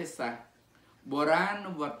វត្តិសាស្ត្របុរាណ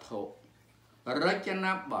វត្ថុរច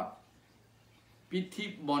នាបថពិធី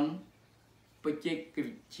បុណ្យបច្ចេក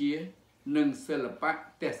វិទ្យានិងសិល្បៈ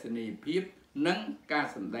ទស្សនីយភាពនិងការ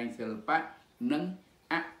សម្ដែងសិល្បៈនិង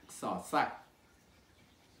អក្សរសាស្ត្រ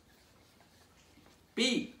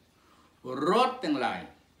 2. រដ្ឋទាំងឡាយ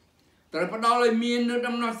ត្រូវផ្ដល់ឲ្យមាននូវ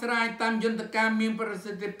ដំណោះស្រាយតាមយន្តការមានប្រ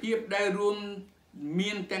សិទ្ធភាពដែលរួម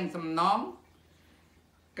មានទាំងសំណង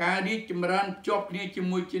ការរីកចម្រើនភ្ជាប់គ្នាជា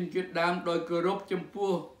មួយជនជាតិដើមដោយគោរពចំ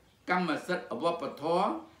ពោះកម្មសិទ្ធិវប្បធម៌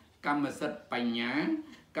កម្មសិទ្ធិបញ្ញា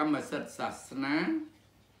កម្មសិទ្ធិសាសនា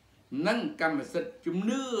និងកម្មសិទ្ធិជំ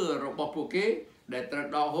នឿរបស់ពួកគេដែលត្រូវ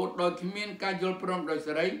ដកហូតដោយគ្មានការយល់ព្រមដោយ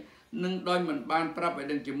សេរីនិងដោយមិនបានប្រាប់ឲ្យ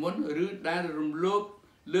ដឹងជាមុនឬដែលរំលោភ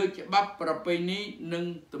លើច្បាប់ប្រពៃណីនិង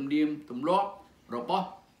ទំនៀមទម្លាប់របស់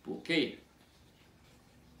ពួកគេ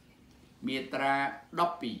មាត្រា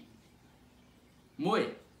12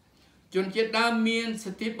 1ជនជាតិដើមមាន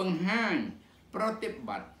សិទ្ធិបង្ហាញប្រតិប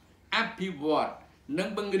ត្តិអភិវឌ្ឍនិង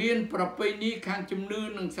បង្រៀនប្រពៃណីខាងជំនឿ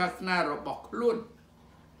និងសាសនារបស់ខ្លួន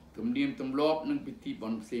ទំនៀមទម្លាប់និងពិធីបុ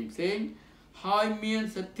ណ្យផ្សេងៗហើយមាន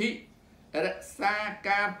សិទ្ធិរក្សា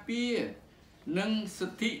ការពារនិងសិ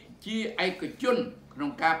ទ្ធិជាឯកជនក្នុ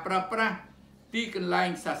ងការប្រើប្រាស់ទីកន្លែង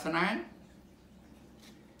សាសនា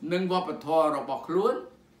និងវប្បធម៌របស់ខ្លួន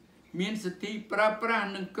មានសិទ្ធិប្រើប្រាស់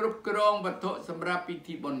និងគ្រប់គ្រងវត្ថុសម្រាប់ពិ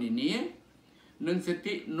ធីបុណ្យនានានិងសិទ្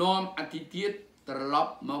ធិនាំអធិជាតិត្រឡ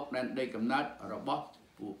ប់មកដែនដីកំណើតរបស់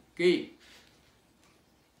ពួកគេ2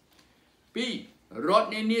រដ្ឋ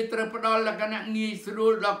នានាត្រូវផ្ដល់លក្ខណៈងាយស្រួ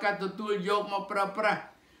លដល់ការទទួលយកមកប្រើប្រាស់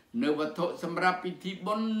នៅវត្ថុសម្រាប់ពិធី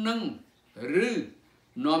បុណ្យនិងឬ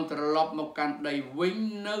នាំត្រឡប់មកកាន់ដីវិញ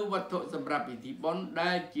នៅវត្ថុសម្រាប់ពិធីបុណ្យ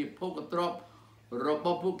ដែលជាភោគទ្រព្យរប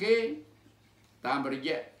ស់ពួកគេតាមរ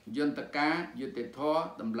យៈយន្តការយុត្តិធម៌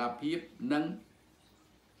តម្លាភាពនិង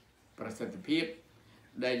ប្រសិទ្ធភាព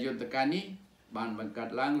ដែលយន្តការនេះបានបង្កើត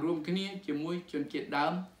ឡើងរួមគ្នាជាមួយជនជាតិដើ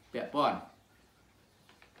មពាក់ព័ន្ធ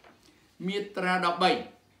មាត្រា13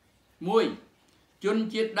 1ជន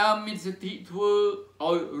ជាតិដើមមានសិទ្ធិធ្វើ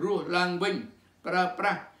ឲ្យរស់ឡើងវិញប្រើប្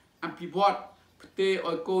រាស់អភិវឌ្ឍផ្ទេរ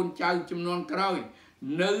ឲ្យកូនចៅជំនាន់ក្រោយ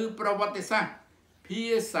នៅប្រវត្តិសាស្ត្រភា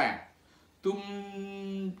សា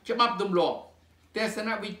ច្បាប់ទម្លាប់ទស្សន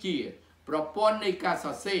វិជ្ជាប្រព័ន្ធនៃការស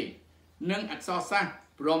រសេរនិងអក្សរសាស្ត្រ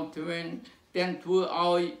ព្រមទាំងធ្វើ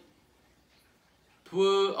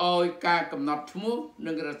ឲ្យការកំណត់ឈ្មោះ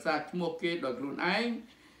និងរក្សាឈ្មោះគេដោយខ្លួនឯង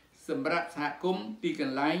សម្រាប់សហគមន៍ទីក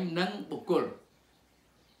ន្លែងនិងបុគ្គល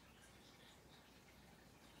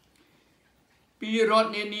ពីរដ្ឋ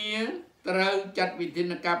នានាត្រូវចាត់វិធា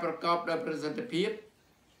នការប្រកបដោយប្រសិទ្ធភាព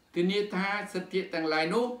ធានាថាសិទ្ធិទាំងឡាយ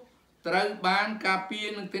នោះត្រូវបានការពារ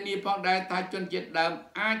និងធានាផងដែរថាជនជាតិដើម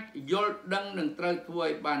អាចយល់ដឹងនិងត្រូវធ្វើឲ្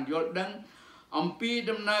យបានយល់ដឹងអំពី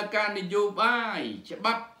ដំណើរការនយោបាយច្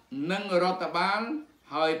បាប់និងរដ្ឋបាល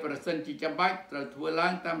ហើយប្រសិនជាចាំបាច់ត្រូវធ្វើឡើ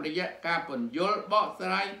ងតាមរយៈការពន្យល់បកស្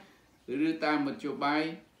រាយឬតាមមធ្យោបាយ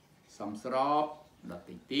សមស្របដ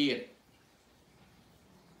ទៃទៀត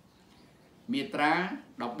មាត្រា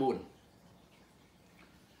14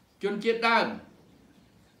ជនជាតិដើម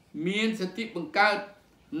មានសិទ្ធិបង្កើត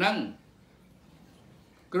និង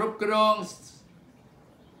គ្រប់គ្រង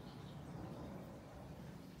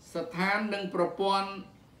ស្ថាននិងប្រព័ន្ធ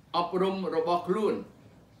អប់រំរបស់ខ្លួន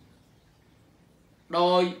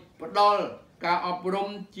ដោយផ្ដល់ការអប់រំ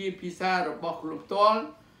ជាភាសារបស់ខ្លួនផ្ទាល់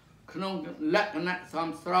ក្នុងលក្ខណៈសម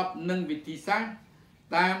ស្របនឹងវិធីសាស្ត្រ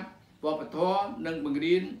តាមវប្បធម៌និងបង្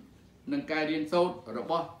រៀននិងការរៀនសូត្ររ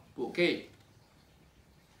បស់ពួកគេ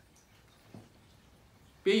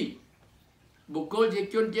2បុគ្គលជា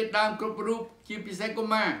ជនជាតិដើមគ្រប់រូបជាពិសេសកុ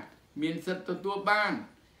មារមានសិទ្ធិទទួលបាន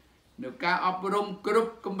នៅការអប់រំគ្រ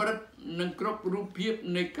ប់កម្រិតនិងគ្រប់រូបភាព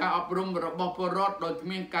នៃការអប់រំរបស់ពលរដ្ឋដោយគ្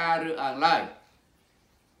មានការរើសអើងឡើយ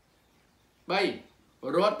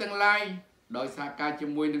3រដ្ឋទាំងឡាយដោយសហការជា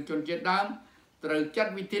មួយនឹងជនជាតិដើមត្រូវចា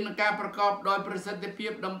ត់វិធានការប្រកបដោយប្រសិទ្ធភា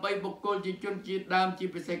ពដើម្បីបុគ្គលជាជនជាតិដើមជា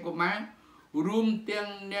ពិសេសកុមាររួមទាំង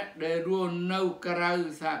អ្នកដែលរស់នៅក្រៅ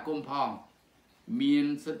សហគមន៍ផងមាន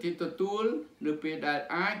សិទ្ធិទទួលនៅពេលដែល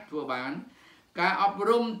អាចធ្វើបានការអប់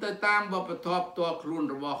រំទៅតាមវប្បធម៌ផ្ទាល់ខ្លួន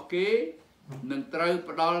របស់គេនឹងត្រូវ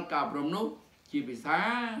ផ្ដល់ការអប់រំនោះជាភាសា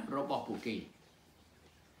របស់ពួក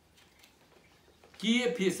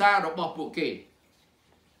គេ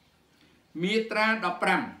មាត្រា15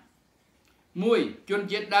 1ជន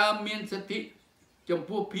ជាតិដើមមានសិទ្ធិចំ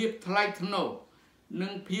ពោះភាពថ្លៃថ្នូរនិ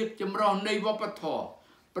ងភាពចម្រុះនៃវប្បធម៌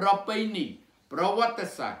ប្រពៃណីប្រវត្តិ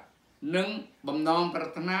សាស្ត្រនិងបំណងប្រា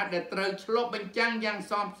ថ្នាដែលត្រូវឆ្លុះបញ្ចាំងយ៉ាង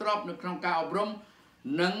សមស្របនៅក្នុងការអប់រំ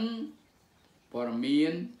និងព័ត៌មា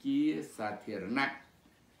នជាសាធារណៈ3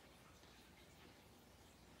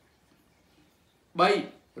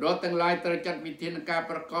រដ្ឋទាំងឡាយត្រូវចាត់វិធានការ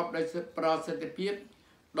ប្រកបដោយប្រសិទ្ធភាព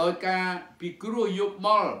ដោយការពិគ្រោះយោប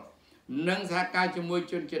ល់និងសហការជាមួយ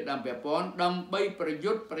ជនជាតិដើមពាក់ព័ន្ធដើម្បីប្រ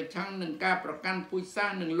យុទ្ធប្រឆាំងនឹងការប្រកាន់ពូជសាស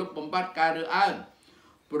ន៍និងលុបបំបាត់ការរើសអើង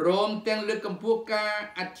ព្រមទាំងលើកកម្ពស់ការ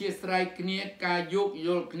អធ្យាស្រ័យគ្នាការយោគយ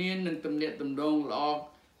ល់គ្នានិងទំនាក់ទំនងល្អ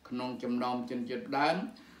ក្នុងចំណោមជនជាតិដើម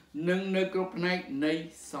និងនៅគ្រប់ផ្នែកនៃ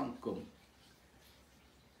សង្គម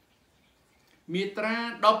មាត្រា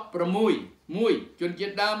16 ជនជា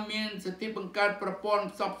តិដើមមានសិទ្ធិបង្កើតប្រព័ន្ធ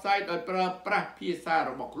ផ្សព្វផ្សាយដោយប្រើប្រាស់ភាសា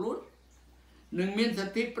របស់ខ្លួននិងមានសិ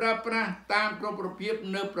ទ្ធិប្រើប្រាស់តាមគ្រប់ប្រភេទ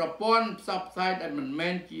នៅប្រព័ន្ធផ្សព្វផ្សាយដែលមិន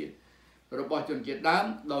មែនជារបស់ជនជាតិដើម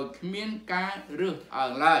ដោយគ្មានការរើសអើ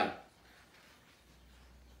ងឡើយ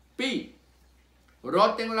2 រ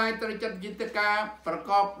ដ្ឋទាំងឡាយត្រូវចាត់វិធានការប្រ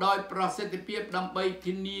កបដោយប្រសិទ្ធភាពដើម្បី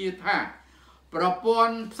ធានាថាប្រព័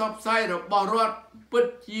ន្ធផ្សព្វផ្សាយរបស់រដ្ឋពិត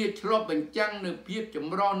ជាឆ្លុះបញ្ចាំងនូវភាពច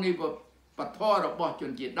ម្រុះនៃវប្បធម៌របស់ជ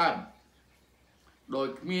នជាតិដើមដោយ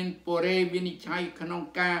គ្មានពរេវិនិច្ឆ័យក្នុង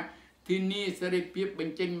ការធានាសេរីភាពប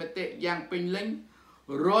ញ្ចេញមតិយ៉ាងពេញលេញ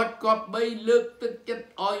រដ្ឋក៏បីលើកទឹកចិត្ត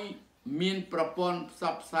ឲ្យមានប្រព័ន្ធផ្ស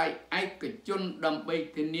ព្វផ្សាយឯកជនដើម្បី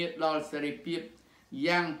ធានាដល់សេរីភាព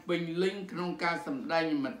យ៉ាងពេញលេញក្នុងការសម្ដែង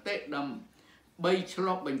មតិដើម្បីឆ្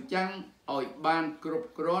លុះបញ្ចាំងឲ្យបានគ្រប់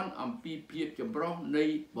គ្រាន់អំពីភាពចម្រុះនៃ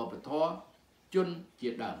វប្បធម៌ជនជា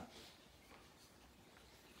តិដើម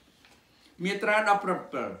មាត្រា17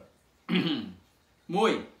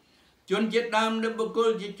 1ជនជាតិដើមនិងបុគ្គល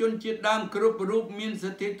ជាជនជាតិដើមគ្រប់រូបមាន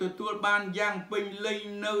សិទ្ធិទទួលបានយ៉ាងពេញលេញ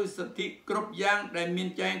នៅសិទ្ធិគ្រប់យ៉ាងដែលមាន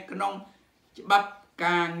ចែងក្នុងច្បាប់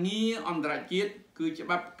ការងារអន្តរជាតិគឺច្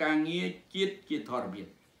បាប់ការងារជាតិជាធរមាន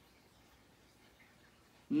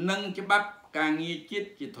និងច្បាប់ការងារជាតិ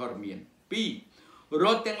ជាធរមាន 2រ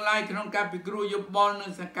ដ្ឋទាំងឡាយក្នុងការពិគ្រោះយោបល់និ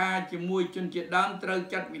ងសហការជាមួយជនជាតិដើមត្រូវ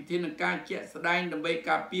ចាត់វិធានការជាក់ស្ដែងដើម្បី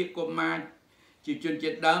ការពារកុមារជាជនជា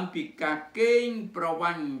តិដើមពីការកេងប្រ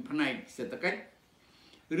វ័ញ្ចផ្នែកសេដ្ឋកិច្ច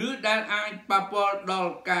ឬដែលអាចប៉ះពាល់ដ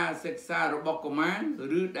ល់ការសិក្សារបស់កុមារ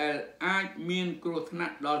ឬដែលអាចមានគ្រោះថ្នា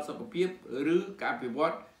ក់ដល់សុខភាពឬការអភិវ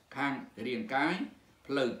ឌ្ឍខាងរាងកាយ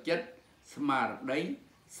ផ្លូវចិត្តស្មារតី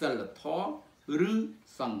សិលធម៌ឬ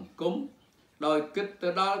សង្គមដោយគិតទៅ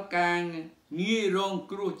ដល់ការងាយរង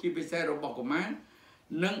គ្រោះជាពិសេសរបស់កុមារ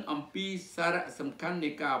និងអំពីសារៈសំខាន់នៃ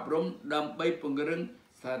ការអប់រំដើម្បីពង្រឹង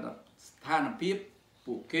ស្ថានភាព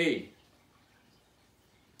ពួកគេ3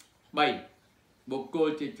បុគ្គល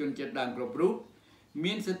ជាជនជាតិដើមគ្រប់រូប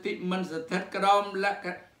មានសិទ្ធិមិនស្ថិតក្រោមលក្ខ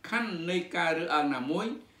ខណ្ឌនៃការរើសអើងណាមួយ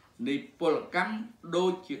នៃពលកម្មដូ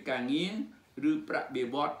ចជាការងារឬប្រាក់បៀ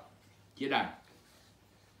វត្សជាដើម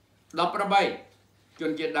18ជ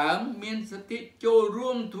នជាតិដើមមានសិទ្ធិចូលរួ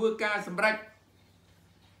មធ្វើការសម្រេច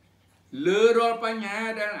លើរាល់បញ្ហា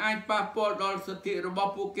ដែលអាចប៉ះពាល់ដល់សិទ្ធិរប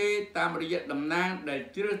ស់ពួកគេតាមរយៈតំណាងដែល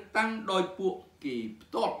ជ្រើសតាំងដោយពួកគេផ្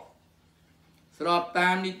ទាល់ស្របតា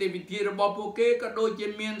មនីតិវិធីរបស់ពួកគេក៏ដូចជា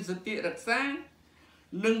មានសិទ្ធិរក្សា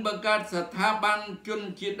និងបង្កើតស្ថាប័នជន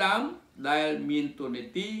ជាតិដើមដែលមានតួនា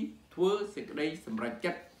ទីធ្វើសេចក្តីសម្រេច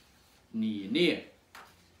ចិត្តនានា19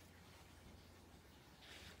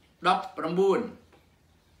រ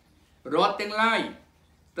ដ្ឋទាំងឡាយ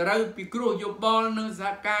ត្រូវពិគ្រោះយោបល់និងសហ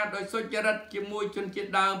ការដោយសុចរិតជាមួយជនជាតិ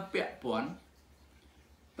ដើមពាក់ព័ន្ធ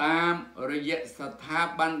តាមរយៈស្ថា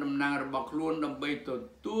ប័នតំណាងរបស់ខ្លួនដើម្បីទ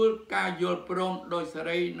ទួលការយល់ព្រមដោយសេ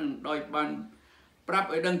រីនិងដោយបានប្រាប់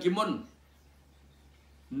ឲ្យដឹងជាមុន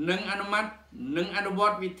និងអនុម័តនិងអនុវ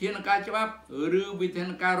ត្តវិធានការច្បាប់ឬវិធាន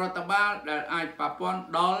ការរដ្ឋបាលដែលអាចប៉ះពាល់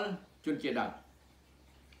ដល់ជនជាតិដើម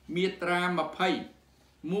មាត្រា20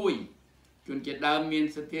ជនជាតិដើមមាន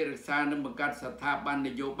សិទ្ធិរក្សានិងបង្កើតស្ថាប័នន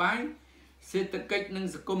យោបាយសេដ្ឋកិច្ចនិង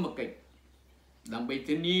សង្គមគិច្ចដើម្បី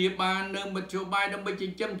ធានាបាននូវមធ្យោបាយដើម្បីចិ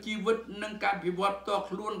ញ្ចឹមជីវិតនិងការអភិវឌ្ឍផ្ទាល់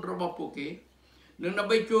ខ្លួនរបស់ពួកគេនិងដើម្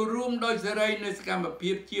បីចូលរួមដោយសេរីនៅសកម្ម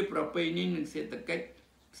ភាពជាប្រពៃណីនិងសេដ្ឋកិច្ច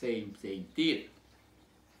ផ្សេងទៀត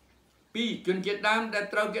2ជនជាតិដើមដែល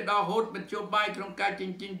ត្រូវគេដកហូតមធ្យោបាយក្នុងការចិ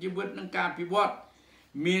ញ្ចឹមជីវិតនិងការអភិវឌ្ឍ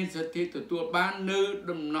មានសិទ្ធិទទួលបាននូវ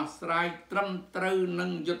ដំណោះស្រាយត្រឹមត្រូវនិង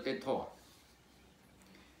យុត្តិធម៌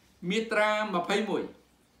មាត្រា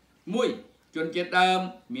21ជនជាតិដើម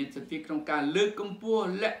មានសិទ្ធិក្នុងការលើកកម្ពស់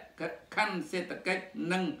លក្ខខណ្ឌសេដ្ឋកិច្ច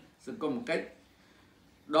និងសង្គមគិច្ច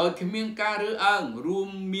ដោយគ្មានការរើសអើងរួម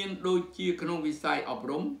មានដូចជាក្នុងវិស័យអប់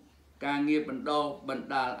រំការងារបណ្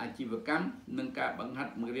ដាលអាជីវកម្មនិងការបង្ហា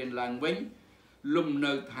ត់បង្រៀនឡើងវិញលំ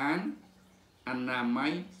នៅឋានអនាម័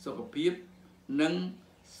យសុខភាពនិង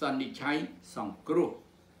សន្និច្ឆ័យសង្គ្រោះ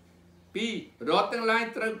2រដ្ឋទាំងឡាយ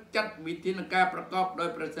ត្រូវចាត់វិធានការប្រកបដោយ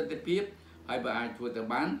ប្រសិទ្ធភាពហើយបើអាចធ្វើទៅ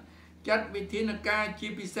បានចាត់វិធានការជា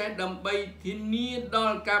ពិសេសដើម្បីធានាដ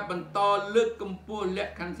ល់ការបន្តលើកកម្ពស់ល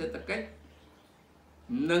ក្ខខណ្ឌសេដ្ឋកិច្ច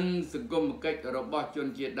និងសង្គមគិច្ចរបស់ជន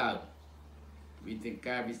ជាតិដើមវិធាន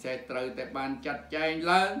ការពិសេសត្រូវតែបានចាត់ចែង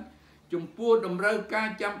ឡើងចំពោះតម្រូវការ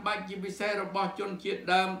ចាំបាច់ជាពិសេសរបស់ជនជាតិ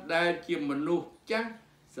ដើមដែលជាមនុស្សចាស់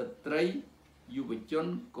ស្ត្រីយុវជន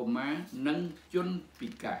កុមារនិងជនពិ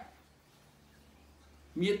ការ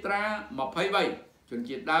មាត្រា23ជន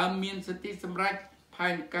ជាតិដើមមានសិទ្ធិសម្រេចផែ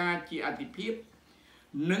នការជាអាទិភាព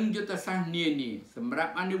និងយុទ្ធសាស្ត្រនានាសម្រា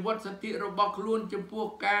ប់អនុវត្តសិទ្ធិរបស់ខ្លួនចំពោះ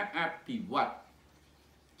ការអភិវឌ្ឍ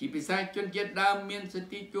ជាពិសេសជនជាតិដើមមានសិទ្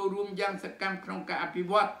ធិចូលរួមយ៉ាងសកម្មក្នុងការអភិ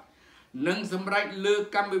វឌ្ឍនិងសម្រេចលើ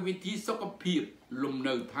កម្មវិធីសុខភាពលំ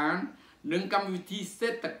នៅឋាននិងកម្មវិធីសេ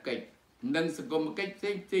ដ្ឋកិច្ចនិងសង្គមគិច្ចផ្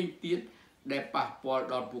សេងទៀតដែលប៉ះពាល់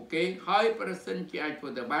ដល់ពួកគេហើយប្រសិនជាអាចធ្វើ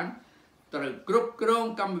ទៅបានត្រូវគ្រប់គ្រង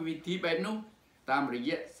កម្មវិធីបែបនោះ តាមរ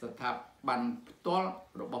យៈស្ថាប័នផ្ទាល់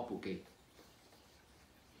របស់ពួកគេ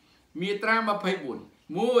មាត្រា24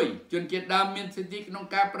 1ជនជាតិដើមមានសិទ្ធិក្នុង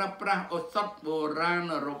ការប្រើប្រាស់ឱសថបុរាណ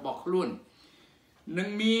របស់ខ្លួននិង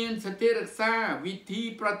មានសិទ្ធិរក្សាវិធី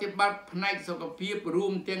ប្រតិបត្តិផ្នែកសុខភាពរួ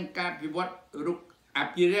មទាំងការអភិវឌ្ឍអ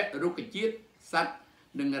ភិរក្សរុក្ខជាតិសត្វ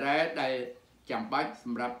និងរ៉ែដែលចាំបាច់ស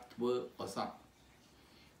ម្រាប់ធ្វើឱសថ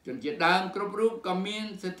ជនជាតិដើមគ្រប់រូបក៏មាន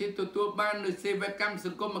សិទ្ធិទទួលបាននូវសេវាកម្មស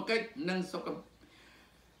ង្គមគិច្ចនិង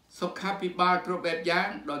សុខាភិបាលគ្រប់បែបយ៉ាង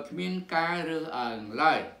ដោយគ្មានការរើសអើង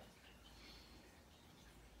ឡើយ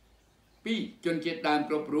2ជនជាតិដើម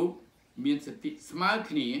គ្រប់រូបមានសិទ្ធិស្មើ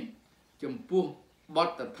គ្នាចំពោះបទ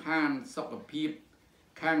ដ្ឋានសុខភាព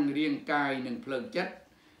ខាងរាងកាយនិងផ្លូវចិត្ត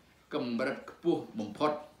កម្រិតខ្ពស់បំផុ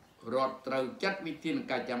តរដ្ឋត្រូវចាត់វិធាន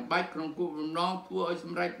ការចាំបាច់ក្នុងគោលបំណងធ្វើឲ្យស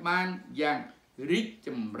ម្រេចបានយ៉ាងរីកច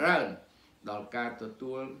ម្រើនដល់ការទ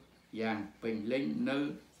ទួលយ៉ាងពេញលេញនៅ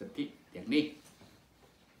សិទ្ធិទាំងនេះ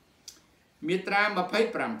មាត្រា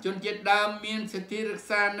25ជនជាតិដើមមានសិទ្ធិរក្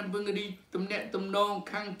សានិងពង្រីកទំនាក់ទំនង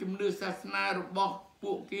ខាងជំនឿសាសនារបស់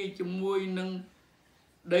ពួកគេជាមួយនឹង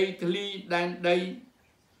ដីធ្លីដែនដី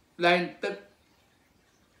ដែនទឹក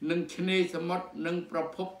និងឆ្នេរសមុទ្រនិងប្រ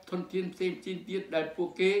ភពធនធានផ្សេងៗទៀតដែលពួក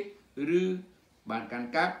គេឬបានកាន់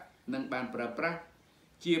កាប់និងបានប្រើប្រាស់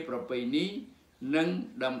ជាប្រពៃណីនិង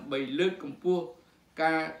ដើម្បីលើកកម្ពស់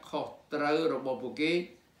ការខុសត្រូវរបស់ពួកគេ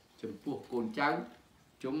ចំពោះកូនចៅ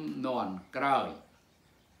ជំនាន់ក្រោយ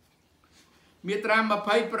មាត្រា26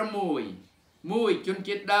 1ជន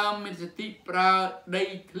ជាតិដើមមានសិទ្ធិប្រើដី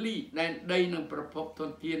ធ្លីដែនដីនិងប្រភពធ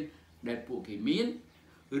នធានដែលពួកគេមាន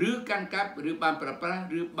ឬកាន់កាប់ឬបានប្រើប្រាស់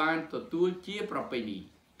ឬបានទទួលជាប្រពៃណី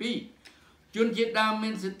2ជនជាតិដើមមា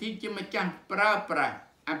នសិទ្ធិជាម្ចាស់ប្រើប្រាស់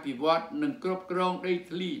អភិវឌ្ឍនិងគ្រប់គ្រងដី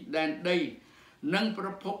ធ្លីដែនដីនិងប្រ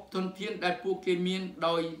ភពធនធានដែលពួកគេមាន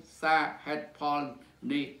ដោយសារហេតុផល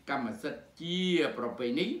នៃកម្មសិទ្ធិជាប្រពៃ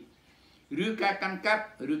ណីឬការកាន់កាប់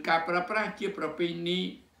ឬការប្រើប្រាស់ជាប្រពៃណី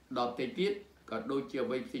ដទៃទៀតក៏ដូចជាអ្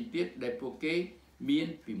វីផ្សេងទៀតដែលពួកគេមាន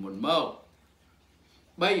ពីមុនមក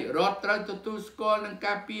3រដ្ឋត្រូវទទួលស្គាល់និង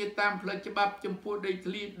ការពារតាមផ្លូវច្បាប់ចំពោះដី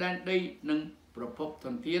ធ្លីដែនដីនិងប្រភពធ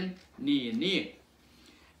នធាននានា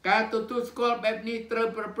ការទទួលស្គាល់បែបនេះត្រូវ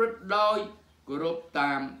ប្រព្រឹត្តដោយគោរព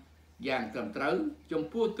តាមយ៉ាងត្រឹមត្រូវចំ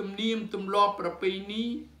ពោះទំនៀមទម្លាប់ប្រពៃណី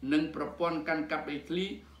និងប្រព័ន្ធកាន់កាប់ដីធ្លី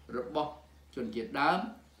របស់ជនជាតិដើម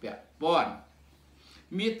ពាក់ព័ន្ធ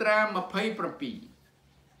មាត្រា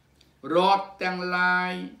27រដ្ឋទាំងឡា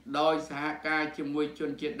យដោយសហការជាមួយជ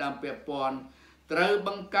នជាតិដើមពាក់ព័ន្ធត្រូវប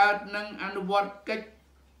ង្កើតនិងអនុវត្តកិច្ច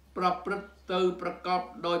ប្រព្រឹត្តទៅប្រកប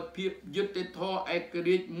ដោយភាពយុត្តិធម៌ឯក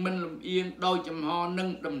រាជ្យមិនលំអៀងដោយចំហនិង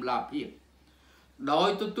តម្លាភាពដោយ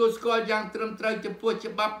ទទួលស្គាល់យ៉ាងត្រឹមត្រូវចំពោះ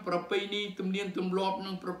ច្បាប់ប្រពៃណីទំនៀមទម្លាប់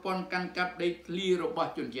និងប្រព័ន្ធកាន់កាប់ដីធ្លីរបស់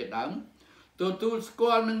ជនជាតិដើមទទួលស្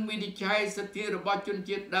គាល់និងវិនិច្ឆ័យសិទ្ធិរបស់ជន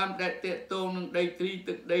ជាតិដើមដែលទាក់ទងនឹងដីធ្លី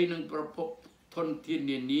ទឹកដីនិងប្រភពធនធាន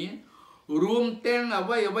នានារួមទាំងអ្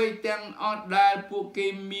វីទាំងអស់ដែលពួកគេ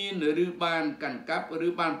មានឬបានកាន់កាប់ឬ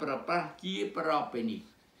បានប្រើប្រាស់ជាប្រពៃណី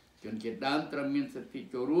ជនជាតិដើមត្រូវមានសិទ្ធិ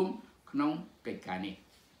ចូលរួមក្នុងកិច្ចការនេះ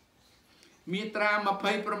មាត្រា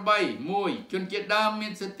28 1ជនជាតិដើមមា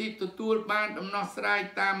នសិទ្ធិទទួលបានដំណោះស្រាយ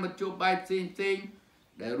តាមមធ្យោបាយផ្សេង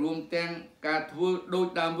ដែលរួមទាំងការធ្វើដូច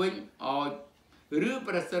ដើមវិញឲ្យឬ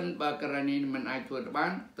ប្រសិនបើករណីមិនអាចធ្វើបា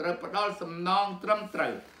នត្រូវផ្ដល់សំណងត្រឹមត្រូ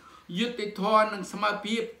វយុត្តិធម៌និងស្មើ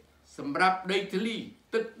ភាពសម្រាប់ដីធ្លី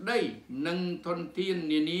ទឹកដីនិងធនធាន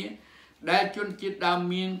នានាដែលជនជាតិដើម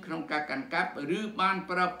មានក្នុងការកាន់កាប់ឬបាន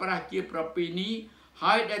ប្រើប្រាស់ជាប្រពៃណី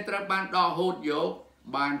ហើយដែលត្រូវបានដកហូតយក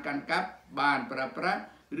បានកាន់កាប់បានប្រើប្រាស់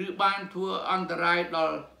ឬបានធ្វើអន្តរាយដ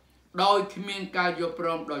ល់ដោយគ្មានការយល់ព្រ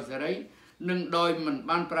មដោយសេរីនិងដោយមិន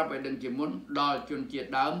បានប្រាប់ឲ្យដឹងជាមុនដល់ជនជាតិ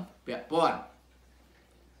ដើមពាក់ព័ន្ធ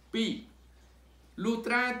2លុះ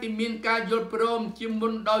ត្រាតែមានការយល់ព្រមជាមុ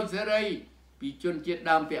នដោយសេរីពីជនជាតិ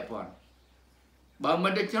ដើមពាក់ព័ន្ធបើមិ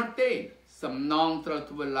នដូច្នោះទេសំណងត្រូវ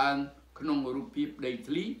ធ្វើឡើងក្នុងរូបភាពដី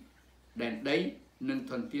ធ្លីដែនដីនិង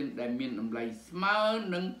ធនធានដែលមានតម្លៃស្មើ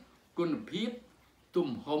នឹងគុណភាពទំ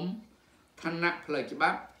ហំឋានៈផ្លូវច្បា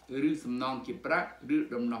ប់ឬសំណងជាប្រាក់ឬ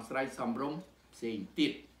ដំណោះស្រាយសមរម្យផ្សេងទៀ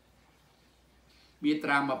តមាត្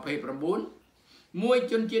រា29មួយ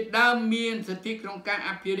ជនជាតិដើមមានសិទ្ធិក្នុងការ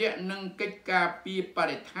អភិរក្សនិងកិច្ចការពារប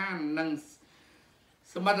រិស្ថាននិង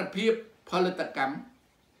សមត្ថភាពផលិតកម្ម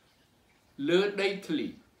លើដីធ្លី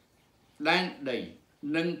ដែនដី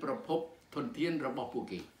និងប្រភពធនធានរបស់ពួក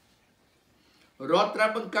គេរដ្ឋត្រូវ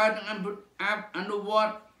បង្កើតនិងអនុវ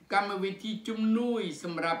ត្តកម្មវិធីជំនួយស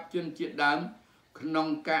ម្រាប់ជនជាតិដើមក្នុង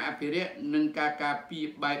ការអភិរក្សនិងការការពារ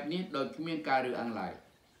បែបនេះដោយគ្មានការរើសអើងឡើយ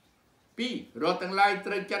2រដ្ឋទាំងឡាយ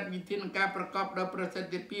ត្រូវចាត់វិធានការប្រកបដោយប្រសិទ្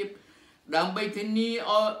ធភាព ដើម្បីធានា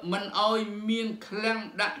មិនឲ្យមានឃ្លាំង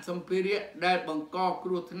ដាក់សម្ភារៈដែលបង្កគ្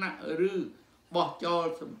រោះថ្នាក់ឬបោះចោល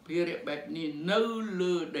សម្ភារៈបែបនេះនៅ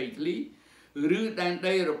លើដីធ្លីឬដែន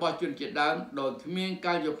ដីរបស់ជនជាតិដើមដោយគ្មាន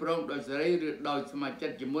ការយល់ព្រមដោយសេរីឬដោយសមាជិក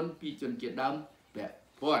ជាមុនពីជនជាតិដើមពាក់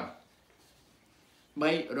ព័ន្ធ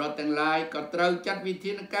3រដ្ឋទាំងឡាយក៏ត្រូវចាត់វិ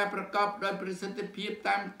ធានការប្រកបដោយប្រសិទ្ធភាព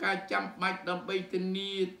តាមការចាំបាច់ដើម្បីធា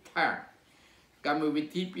នាថាកម្មវិ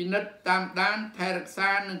ធីពិនិត្យតាមដានថែរក្សា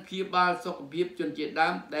និងព្យាបាលសុខភាពជនជាតិដើ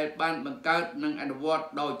មដែលបានបង្កើតនិងអនុវត្ត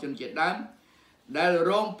ដោយជនជាតិដើមដែល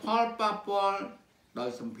រងផលប៉ះពាល់ដោយ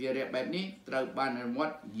សម្ភារៈបែបនេះត្រូវបានអនុវ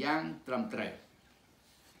ត្តយ៉ាងត្រឹមត្រូវ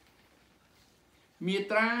មា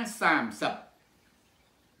ត្រា30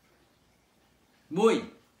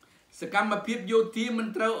 1សកម្មភាពយោធាមិន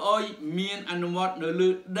ត្រូវឲ្យមានអនុវត្តនៅលើ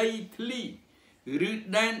ដីធ្លីឬ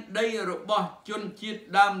ដែនដីរបស់ជនជាតិ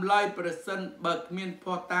ដើមឡើយប្រសិនបើគ្មានភ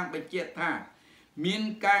ស្តុតាងបញ្ជាក់ថាមាន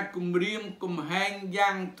ការគំរាមកំហែងយ៉ា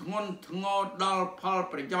ងធ្ងន់ធ្ងរដល់ផល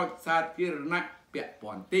ប្រយោជន៍សាធារណៈពាក់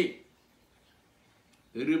ព័ន្ធទេ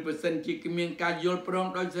ឬប្រសិនជាគ្មានការយល់ព្រម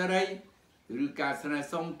ដោយសេរីឬការស្នើ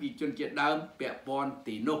សុំពីជនជាតិដើមពាក់ព័ន្ធ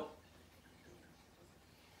ទីនោះ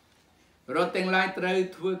រដ្ឋទាំងឡាយត្រូវ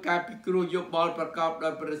ធ្វើការពិគ្រោះយោបល់ប្រកបដោ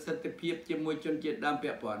យប្រសិទ្ធភាពជាមួយជនជាតិដើម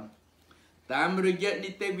ពាក់ព័ន្ធតាមរយៈនី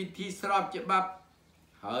តិវិធីស្របច្បាប់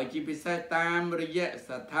ហើយជាពិសេសតាមរយៈ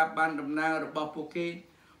ស្ថាប័នតំណាងរបស់ពួកគេ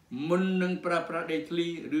មុននឹងប្រើប្រាស់ដីធ្លី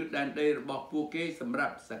ឬដែនដីរបស់ពួកគេសម្រា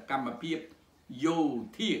ប់សកម្មភាពយោ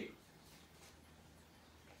ធា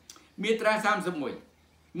មាត្រា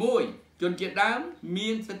31 1ជនជាតិដើមមា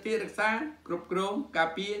នសិទ្ធិរក្សាគ្រប់គ្រងការ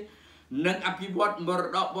ពារនិងអភិវឌ្ឍមរ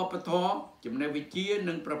តកវប្បធម៌ចំណេះវិជ្ជា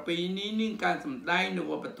និងប្រពៃណីនិងការសម្ដែងនៅ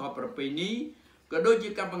វប្បធម៌ប្រពៃណីក៏ដូចជា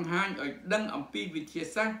ការបង្ហាញឲ្យដឹងអំពីវិទ្យា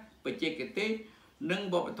សាស្ត្របច្ចេកទេសនិង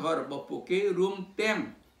វប្បធម៌របស់ពួកគេរួមទាំង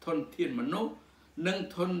ធនធានមនុស្សនិង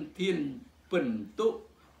ធនធានពិន្ទុ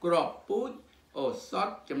ក្របពូជឱសថ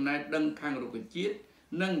ចំណេះដឹងខាងរុក្ខជាតិ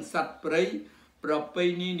និងសត្វព្រៃប្រពៃ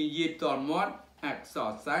ណីនិយាយផ្ទាល់មាត់អក្ស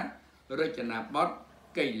រសាស្ត្ររចនាបថ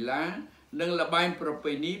កីឡានិងល្បែងប្រ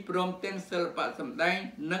ពៃណីព្រមទាំងសិល្បៈសម្ដែង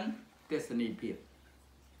និងទស្សនីយភាព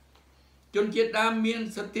ជនជាតិដើមមាន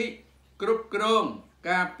សិទ្ធិគ្រប់គ្រង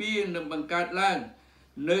ការពារនិងបង្កើតឡើង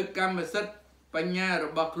នៅកម្មសិទ្ធិបញ្ញារ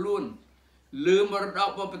បស់ខ្លួនលើមរតក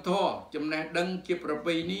វប្បធម៌ចំណេះដឹងជាប្រ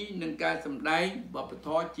ពៃណីនិងការសម្ដែងវប្បធ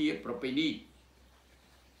ម៌ជាប្រពៃណី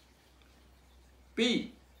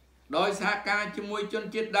2ដោយសហការជាមួយជន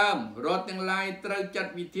ជាតិដើមរដ្ឋទាំងឡាយត្រូវចា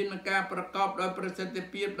ត់វិធានការប្រកបដោយប្រសិទ្ធ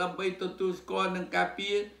ភាពដើម្បីទទួលស្គាល់និងការ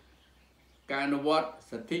ពារការអនុវត្ត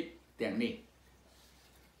សិទ្ធិទាំងនេះ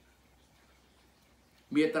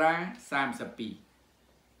មាត្រា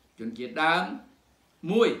32ជនជាតិដើម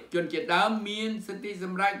1ជនជាតិដើមមានសិទ្ធិស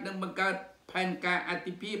ម្រេចនិងបង្កើតផែនការអ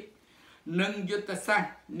ធិភាពនិងយុទ្ធសាស្ត្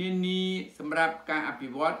រនានាសម្រាប់ការអភិ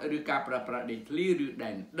វឌ្ឍឬការប្រើប្រាស់ដីធ្លីឬ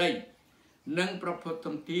ដែនដីនិងប្រភពធ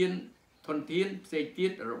នធានផ្សេងទៀ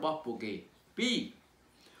តរបស់ពួកគេ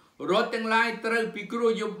2រដ្ឋទាំងឡាយត្រូវពិគ្រោះ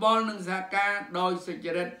យោបល់និងសហការដោយសុច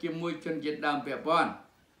រិតជាមួយជនជាតិដើមពាក់ព័ន្ធ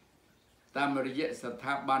តាមរយៈស្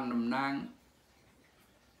ថាប័នតំណាង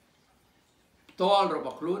ផ្ទាល់រប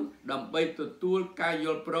ស់ខ្លួនដើម្បីទទួលការយ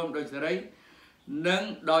ល់ព្រមដោយសេរីនិង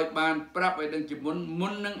ដោយបានប្រាប់ឲ្យដឹងជាមុ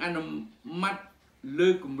ននឹងអនុម័តលើ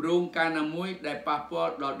គម្រោងការណាមួយដែលប៉ះពា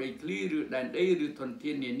ល់ដល់ដីធ្លីឬដែនដីឬធន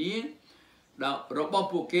ធាននានារបស់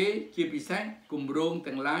ពួកគេជាពិសេសគម្រោង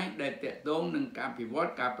ទាំងឡាយដែលទាក់ទងនឹងការអភិវឌ្ឍ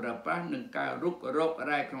ការប្រើប្រាស់និងការរុករក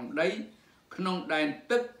រ៉ែក្នុងដីក្នុងដែន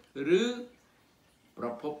ទឹកឬប្រ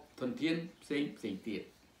ភពធនធានផ្សេងទៀត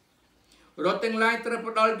រដ្ឋទាំងឡាយត្រូវ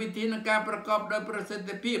ផ្ដល់វិធានការប្រកបដោយប្រសិទ្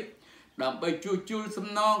ធភាពដើម្បីជួសជុលសំ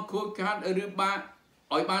ណងខូចខាតឬឲ្យ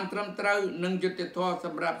បានត្រឹមត្រូវនិងយុត្តិធម៌ស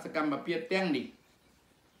ម្រាប់សកម្មភាពទាំងនេះ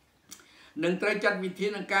និងត្រូវចាត់វិធា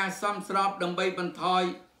នការសមស្របដើម្បីបន្ថយ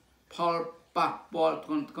ផលប៉ះពាល់ធ្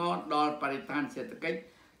ងន់ធ្ងរដល់បរិស្ថានសេដ្ឋកិច្ច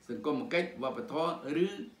សង្គមគិច្ចវប្បធម៌ឬ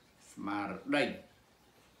ស្មារតី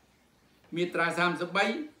មាត្រា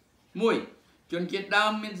33 1ជនជាតិដើ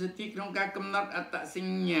មមានសិទ្ធិក្នុងការកំណត់អត្តស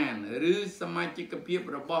ញ្ញាណឬសមាជិកភាព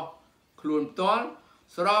របស់ខ្លួនផ្ទាល់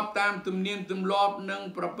ស្របតាមទំនៀមទម្លាប់និង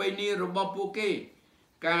ប្រពៃណីរបស់ពួកគេ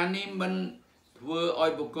ការនេះមិនធ្វើឲ្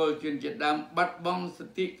យបុគ្គលជនជាតិដើមបាត់បង់សិ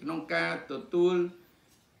ទ្ធិក្នុងការទទួល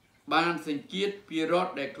បានសញ្ជាតិពីរដ្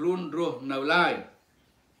ឋដែលខ្លួនរស់នៅឡើយ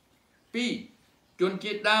2ជន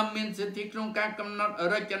ជាតិដើមមានសិទ្ធិក្នុងការកំណត់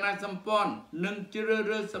រចនាសម្ព័ន្ធនិងជ្រើស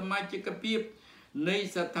រើសសមាជិកភាពនៃ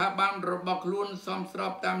ស្ថាប័នរបស់ខ្លួនសមស្រ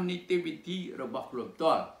បតាមនីតិវិធីរបស់ខ្លួនផ្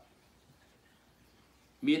ទាល់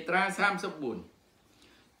មាត្រា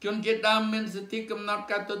34ជនជាតិដើមមានសិទ្ធិកំណត់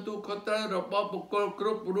ការទទួលខុសត្រូវរបស់បុគ្គលគ្រ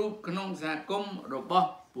ប់រូបក្នុងសហគមន៍របស់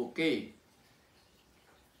ពួកគេ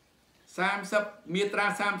 30មាត្រា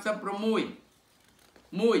36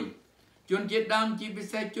 1ជនជាតិដើមជាពិ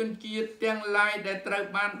សេសជនជាតិទាំងឡាយដែលត្រូវ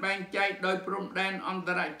បានបែងចែកដោយព្រំដែនអន្ត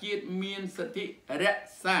រជាតិមានសិទ្ធិរក្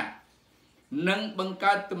សានិងបង្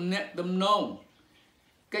កើតទំនាក់ទំនង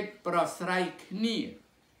កិច្ចប្រស្រ័យគ្នា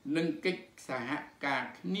និងកិច្ចសហការ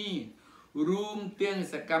គ្នារួមទាំង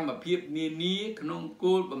សកម្មភាពនានាក្នុង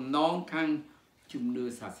គោលបំណងខាងជំនឿ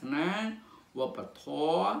សាសនាវប្បធ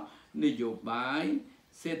ម៌នយោបាយ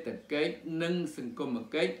សេដ្ឋកិច្ចនិងសង្គម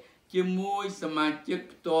គិច្ចជាមួយសមាជិក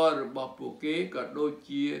ផ្ទាល់របស់ពួកគេក៏ដូច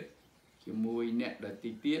ជាជាមួយអ្នកដ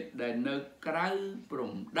ទៃទៀតដែលនៅក្រៅព្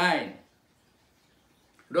រំដែន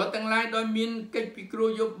រដ្ឋទាំងឡាយដោយមានកិច្ចពិគ្រោះ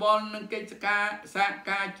យោបល់និងកិច្ចសហ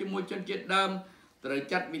ការជាមួយជនជាតិដើមត្រូវ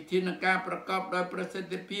ចាត់វិធានការប្រកបដោយប្រសិទ្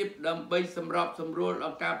ធភាពដើម្បីសម្របសម្រួលដ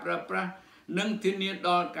ល់ការប្រើប្រាស់និងធានាដ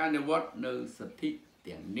ល់ការអនុវត្តនៅសិទ្ធិ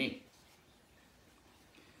ទាំងនេះ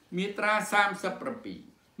មាត្រា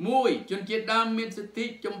37 1ជនជាតិដើមមានសិទ្ធិ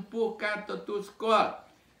ចំពោះការទទួលស្គាល់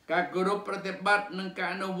ការគោរពប្រតិបត្តិនិងការ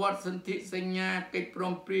អនុវត្តសន្ធិសញ្ញាកិច្ចព្រ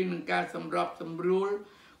មព្រៀងនិងការសម្របសម្រួល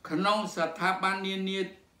ក្នុងស្ថាប័ននានា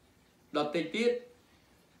ដទៃទៀត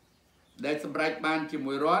ដែលសម្រេចបានជា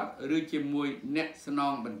មួយរដ្ឋឬជាមួយអ្នកស្ន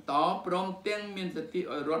ងបន្តព្រមទាំងមានសិទ្ធិឲ្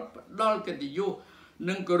យរដ្ឋផ្ដល់កិត្តិយស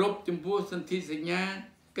និងគោរពចំពោះសន្ធិសញ្ញា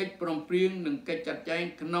កិច្ចព្រមព្រៀងនិងកិច្ចចាត់ចែង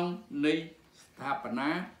ក្នុងនៃស្ថាបនា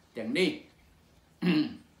ទាំងនេះ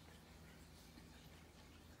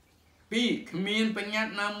 2. គ្មានបញ្ញត្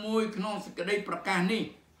តិណាមួយក្នុងសេចក្តីប្រកាសនេះ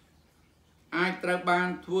អាចត្រូវបាន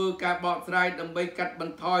ធ្វើការបកស្រាយដើម្បីកាត់ប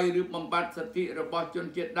ន្ថយឬបំបត្តិសិទ្ធិរបស់ជន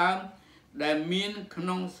ជាតិដើមដែលមានក្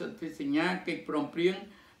នុងសន្ធិសញ្ញាកិច្ចព្រមព្រៀង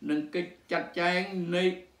និងកិច្ចចាត់ចែងនៃ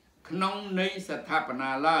ក្នុងនៃស្ថាបនា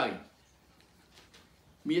ឡើយ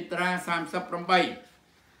មាត្រា38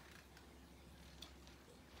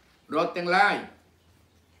រដ្ឋទាំងឡាយ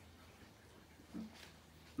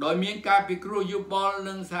ដោយមានការពិគ្រោះយោបល់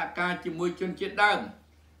និងសហការជាមួយជនជាតិដើម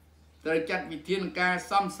ត្រូវចាត់វិធានការ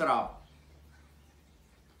សមស្រប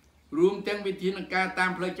រួមទាំងវិធានការតា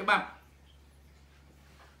មផ្លូវច្បាប់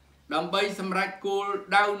ដើម្បីសម្រេចគោល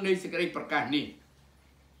ដៅនៃសេចក្តីប្រកាសនេះ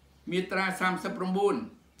មាត្រា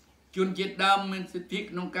39ជនជាតិដើមមានសិទ្ធិ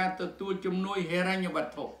ក្នុងការទទួលជំនួយហិរញ្ញវ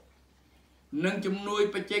ត្ថុនិងជំនួយ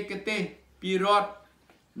បច្ចេកទេសពីរដ្ឋ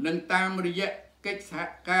និងតាមរយៈកិច្ចសហ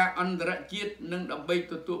ការអន្តរជាតិនិងដើម្បី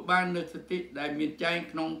ទទួលបាននូវសិទ្ធិដែលមានចែង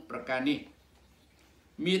ក្នុងប្រការនេះ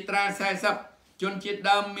មាត្រា40ជនជាតិ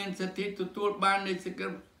ដើមមានសិទ្ធិទទួលបាននូវសេចក្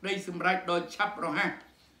តីសម្រេចដ៏ឆាប់រហ័ស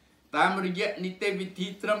តាមរយៈនីតិវិធី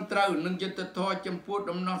ត្រឹមត្រូវនិងយុត្តិធម៌ចំពោះ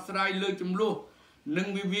ដំណោះស្រាយលើជម្លោះនិង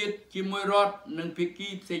វិវាទជាមួយរដ្ឋនិងភាគី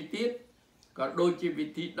ផ្សេងទៀតក៏ដូចជាវិ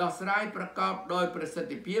ធីដោះស្រាយប្រកបដោយប្រសិទ្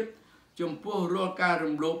ធភាពចំពោះរាល់ការ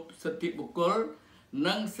រំលោភសិទ្ធិបុគ្គល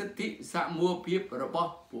និងសិទ្ធិសមូហភាពរប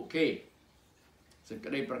ស់ពួកគេសេច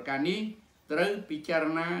ក្តីប្រកាសនេះត្រូវពិចារ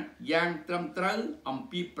ណាយ៉ាងត្រឹមត្រូវអំ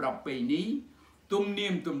ពីប្រពៃណីទំនៀ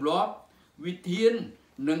មទម្លាប់វិធាន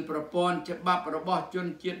និងប្រព័ន្ធច្បាប់របស់ជន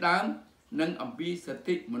ជាតិដើមនិងអំពីសិទ្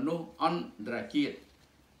ធិមនុស្សអន្តរជាតិ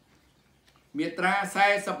មាត្រា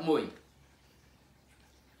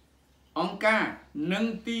41អង្គការនិង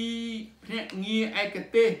ទីភ្នាក់ងារឯក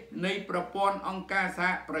ទេសនៃប្រព័ន្ធអង្គការសហ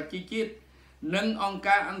ប្រជាជាតិនិងអង្គ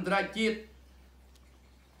ការអន្តរជាតិ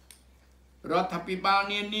រដ្ឋាភិបាល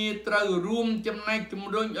នានាត្រូវរួមចំណែកជំ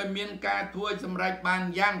រុញឲ្យមានការធ្វើសម្រេចបាន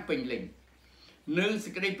យ៉ាងពេញលេញនៅសេ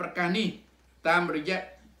ចក្តីប្រកាសនេះតាមរយៈ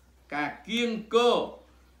ការគៀងគរ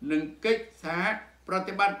និងកិច្ចសហប្រ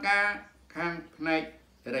តិបត្តិការខាងផ្នែក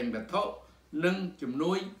ហិរញ្ញវត្ថុនិងជំ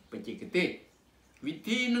នួយបច្ចេកទេសវិ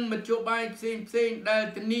ធីនិងមធ្យោបាយផ្សេងដែល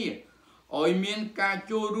ធានាឲ្យមានការ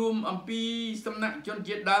ចូលរួមអំពីសំណាក់ជន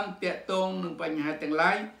ជាតិដើមទាក់ទងនឹងបញ្ហាទាំង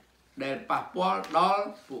ឡាយដែលប៉ះពាល់ដល់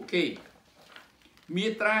ពួកគេមា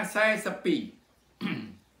ត្រា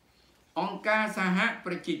42អង្គការសហ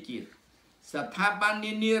ប្រជាជាតិស្ថាប័ន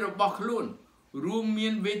នានារបស់ខ្លួនរួមមា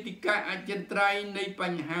នវេទិកាអចិន្ត្រៃយ៍នៃប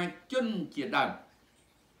ញ្ហាជនជាតិដើម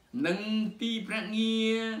និងទីភ្នាក់ងា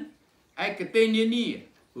រឯកទេសនានា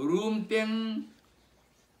រួមទាំង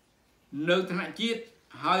នៅថ្នាក់ជាតិ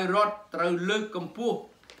ហើយរដ្ឋត្រូវលើកកម្ពស់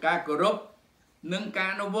ការគោរពនិងការ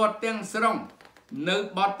អនុវត្តទាំងស្រុងនៅ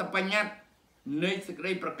បទបញ្ញត្តិនៃសេចក្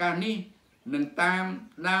តីប្រកាសនេះនិងតាម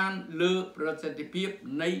ដានលើប្រសិទ្ធភាព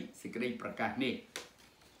នៃសេចក្តីប្រកាសនេះ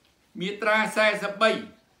មាត្រា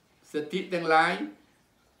43សិទ្ធិទាំងឡាយ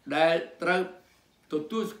ដែលត្រូវទ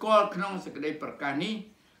ទួលស្គាល់ក្នុងសេចក្តីប្រកាសនេះ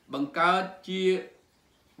បង្កើតជា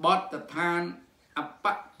បទដ្ឋានអប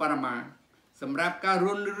បរមាសម្រាប់ការរ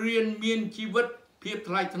ស់រានមានជីវិតភាព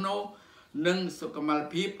ថ្លៃថ្នូរនិងសុខុមាល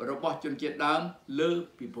ភាពរបស់ជនជាតិដើមលើ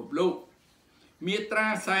ពិភពលោកមាត្រា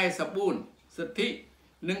44សិទ្ធិ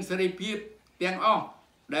និងសេរីភាពទាំងអស់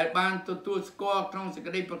ដែលបានទទួលស្គាល់ក្នុងសេច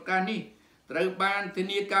ក្តីប្រកាសនេះត្រូវបានធា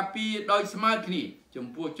នាការពារដោយស្មើគ្នាចំ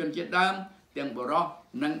ពោះជនជាតិដើមទាំងបុរស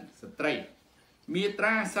និងស្ត្រីមាត្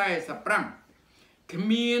រា45គ្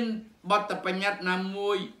មានបទបញ្ញត្តិណា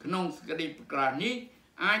មួយក្នុងសេចក្តីប្រកាសនេះ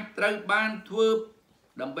អាចត្រូវបានធ្វើ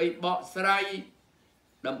ដើម្បីបកស្រាយ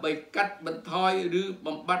ដើម្បីកាត់បន្ថយឬ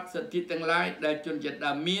បំបត្តិសិទ្ធិទាំងឡាយដែលជនជាតិ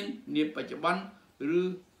ដើមមាននាបច្ចុប្បន្នឬ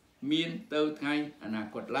មានទៅថ្ងៃអនា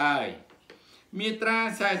គតឡើយមាត្រា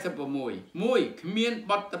46 1គ្មាន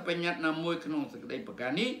បទបញ្ញត្តិណាមួយក្នុងសេចក្តីប្រកា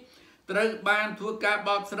សនេះត្រូវបានធ្វើការប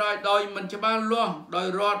កស្រាយដោយមិនច្បាស់លាស់ដោយ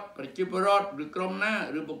រដ្ឋប្រជាពលរដ្ឋឬក្រុមណា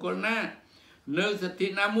ឬបុគ្គលណានៅសិទ្ធិ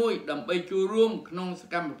ណាមួយដើម្បីចូលរួមក្នុងស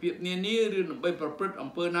កម្មភាពនានាឬដើម្បីប្រព្រឹត្តអំ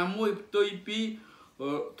ពើណាមួយផ្ទុយពី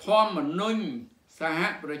ធម្មនុញ្ញសហ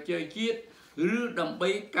ប្រជាជាតិឬដើម្បី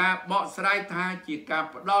ការបកស្រាយថាជាការ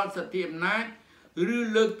ផ្ដល់សិទ្ធិអំណាចឬ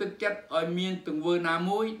លើកទឹកចិត្តឲ្យមានទង្វើណា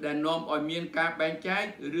មួយដែលនាំឲ្យមានការបែងចែក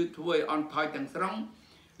ឬធ្វើឲ្យអន់ថយទាំងស្រុង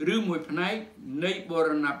ឬមួយផ្នែកនៃបូរ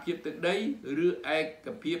ណភាពទឹកដីឬឯក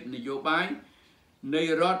ភាពនយោបាយនៃ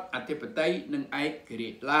រដ្ឋអធិបតេយ្យនិងឯករា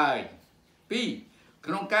ជ្យឡើយ 2.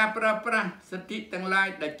 ក្នុងការប្រើប្រាស់សិទ្ធិទាំងឡាយ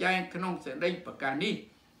ដែលចែងក្នុងសេចក្តីប្រកាសនេះ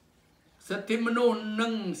សិទ្ធិមនុស្សនិ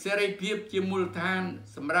ងសេរីភាពជាមូលដ្ឋាន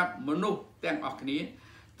សម្រាប់មនុស្សទាំងអស់គ្នា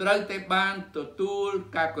ត្រូវតែបានទទួល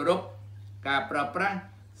ការគោរពការប្រើប្រាស់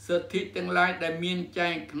សិទ្ធិទាំងឡាយដែលមានចែ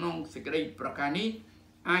ងក្នុងសេចក្តីប្រកាសនេះ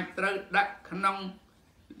អាចត្រូវដាក់ក្នុង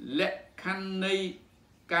លក្ខខណ្ឌនៃ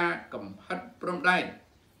ការកំហិតព្រំដែន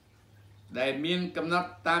ដែលមានកំណត់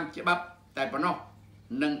តាមច្បាប់តែប៉ុណ្ណោះ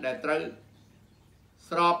និងដែលត្រូវ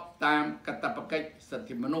ស្របតាមកាតព្វកិច្ចសិទ្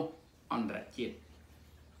ធិមនុស្សអន្តរជាតិ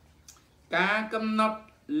ការកំណត់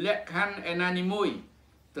លក្ខខណ្ឌឯណានីមួយ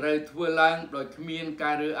ត្រូវធ្វើឡើងដោយគ្មាន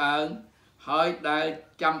ការរើសអើងហើយដែល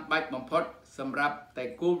ចាំបាច់បំផុតសម្រាប់តែ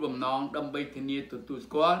គោលបំណងដើម្បីធានាទទួល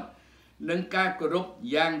ស្គាល់និងការគោរព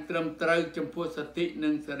យ៉ាងត្រឹមត្រូវចំពោះសិទ្ធិនិ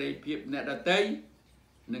ងសេរីភាពអ្នកដទៃ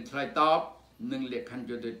និងឆ្លើយតបនឹងលក្ខខណ្ឌ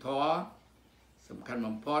យុត្តិធម៌សំខាន់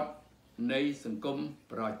បំផុតនៃសង្គម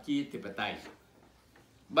ប្រជាធិបតេយ្យ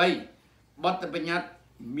 3. បទបញ្ញត្តិ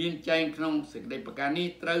មានចែងក្នុងសេចក្តីប្រកាសនេះ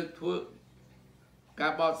ត្រូវធ្វើកា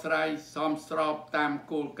របកស្រាយសមស្របតាម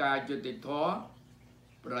គោលការណ៍យុត្តិធម៌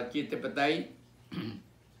ប្រជាធិបតេយ្យ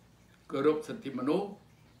គោរពសិទ្ធិមនុស្ស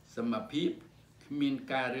សមភាពគ្មាន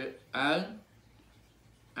ការរើសអើង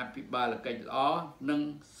អភិបាលកិច្ចល្អនិង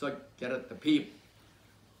សុចរិតភាព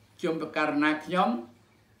ជំប្រការណាខ្ញុំ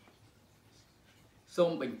សូ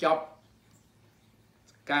មបញ្ចប់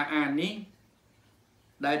ការអាននេះ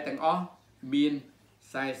ដែលទាំងអស់មាន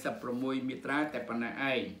46មាត្រាតែប៉ុណ្ណា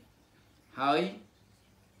ឯងហើយ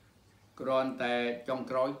គ្រាន់តែចុង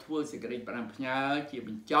ក្រោយធ្វើសេចក្តីប្រាំផ្ញើជាប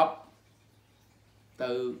ញ្ចប់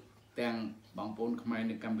ទៅទាំងបងប្អូនខ្មែរ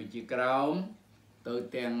នៅកម្ពុជាក្រោមទៅ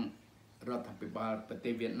ទាំងរដ្ឋាភិបាលប្រទេ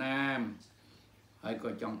សវៀតណាមហើយក៏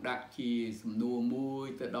ចង់ដាក់ជាសំណួរមួយ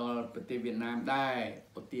ទៅដល់ប្រទេសវៀតណាមដែរ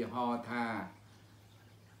ឧទាហរណ៍ថា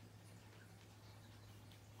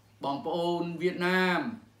បងប្អូនវៀតណាម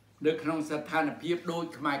នៅក្នុងស្ថានភាពដូច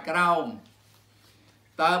ខ្មែរក្រោម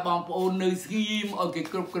តើបងប្អូននៅស្ងៀមឲ្យគេ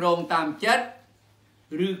គ្រប់គ្រងតាមចិត្ត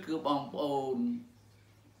ឬគឺបងប្អូន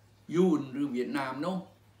យួនឬវៀតណាមនោះ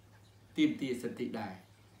ទាមទារសិទ្ធិដែរ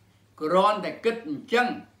គ្រាន់តែគិតអញ្ចឹង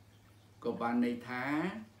ក៏បានន័យថា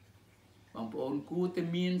បងប្អូនគួរតែ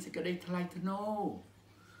មានសេចក្តីថ្លៃថ្នូរ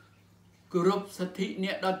គោរពសិទ្ធិអ្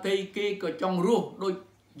នកដទៃគេក៏ចង់រស់ដូច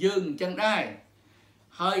យើងអញ្ចឹងដែរ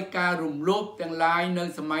ហើយការរំលោភទាំងឡាយនៅ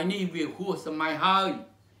សម័យនេះវាហួសសម័យហើយ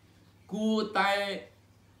គួរតែ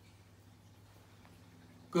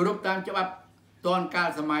គោរពតាមច្បាប់ទាន់កាល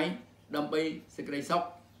សម័យដើម្បីសេចក្តីសុខ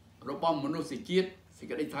របស់មនុស្សជាតិសេច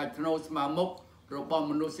ក្តីថ្លៃថ្នូរស្មើមុខរបស់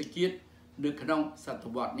មនុស្សជាតិនៅក្នុងសត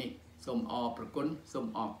វត្សនេះសូមអរព្រគុណសូម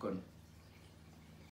អរគុណ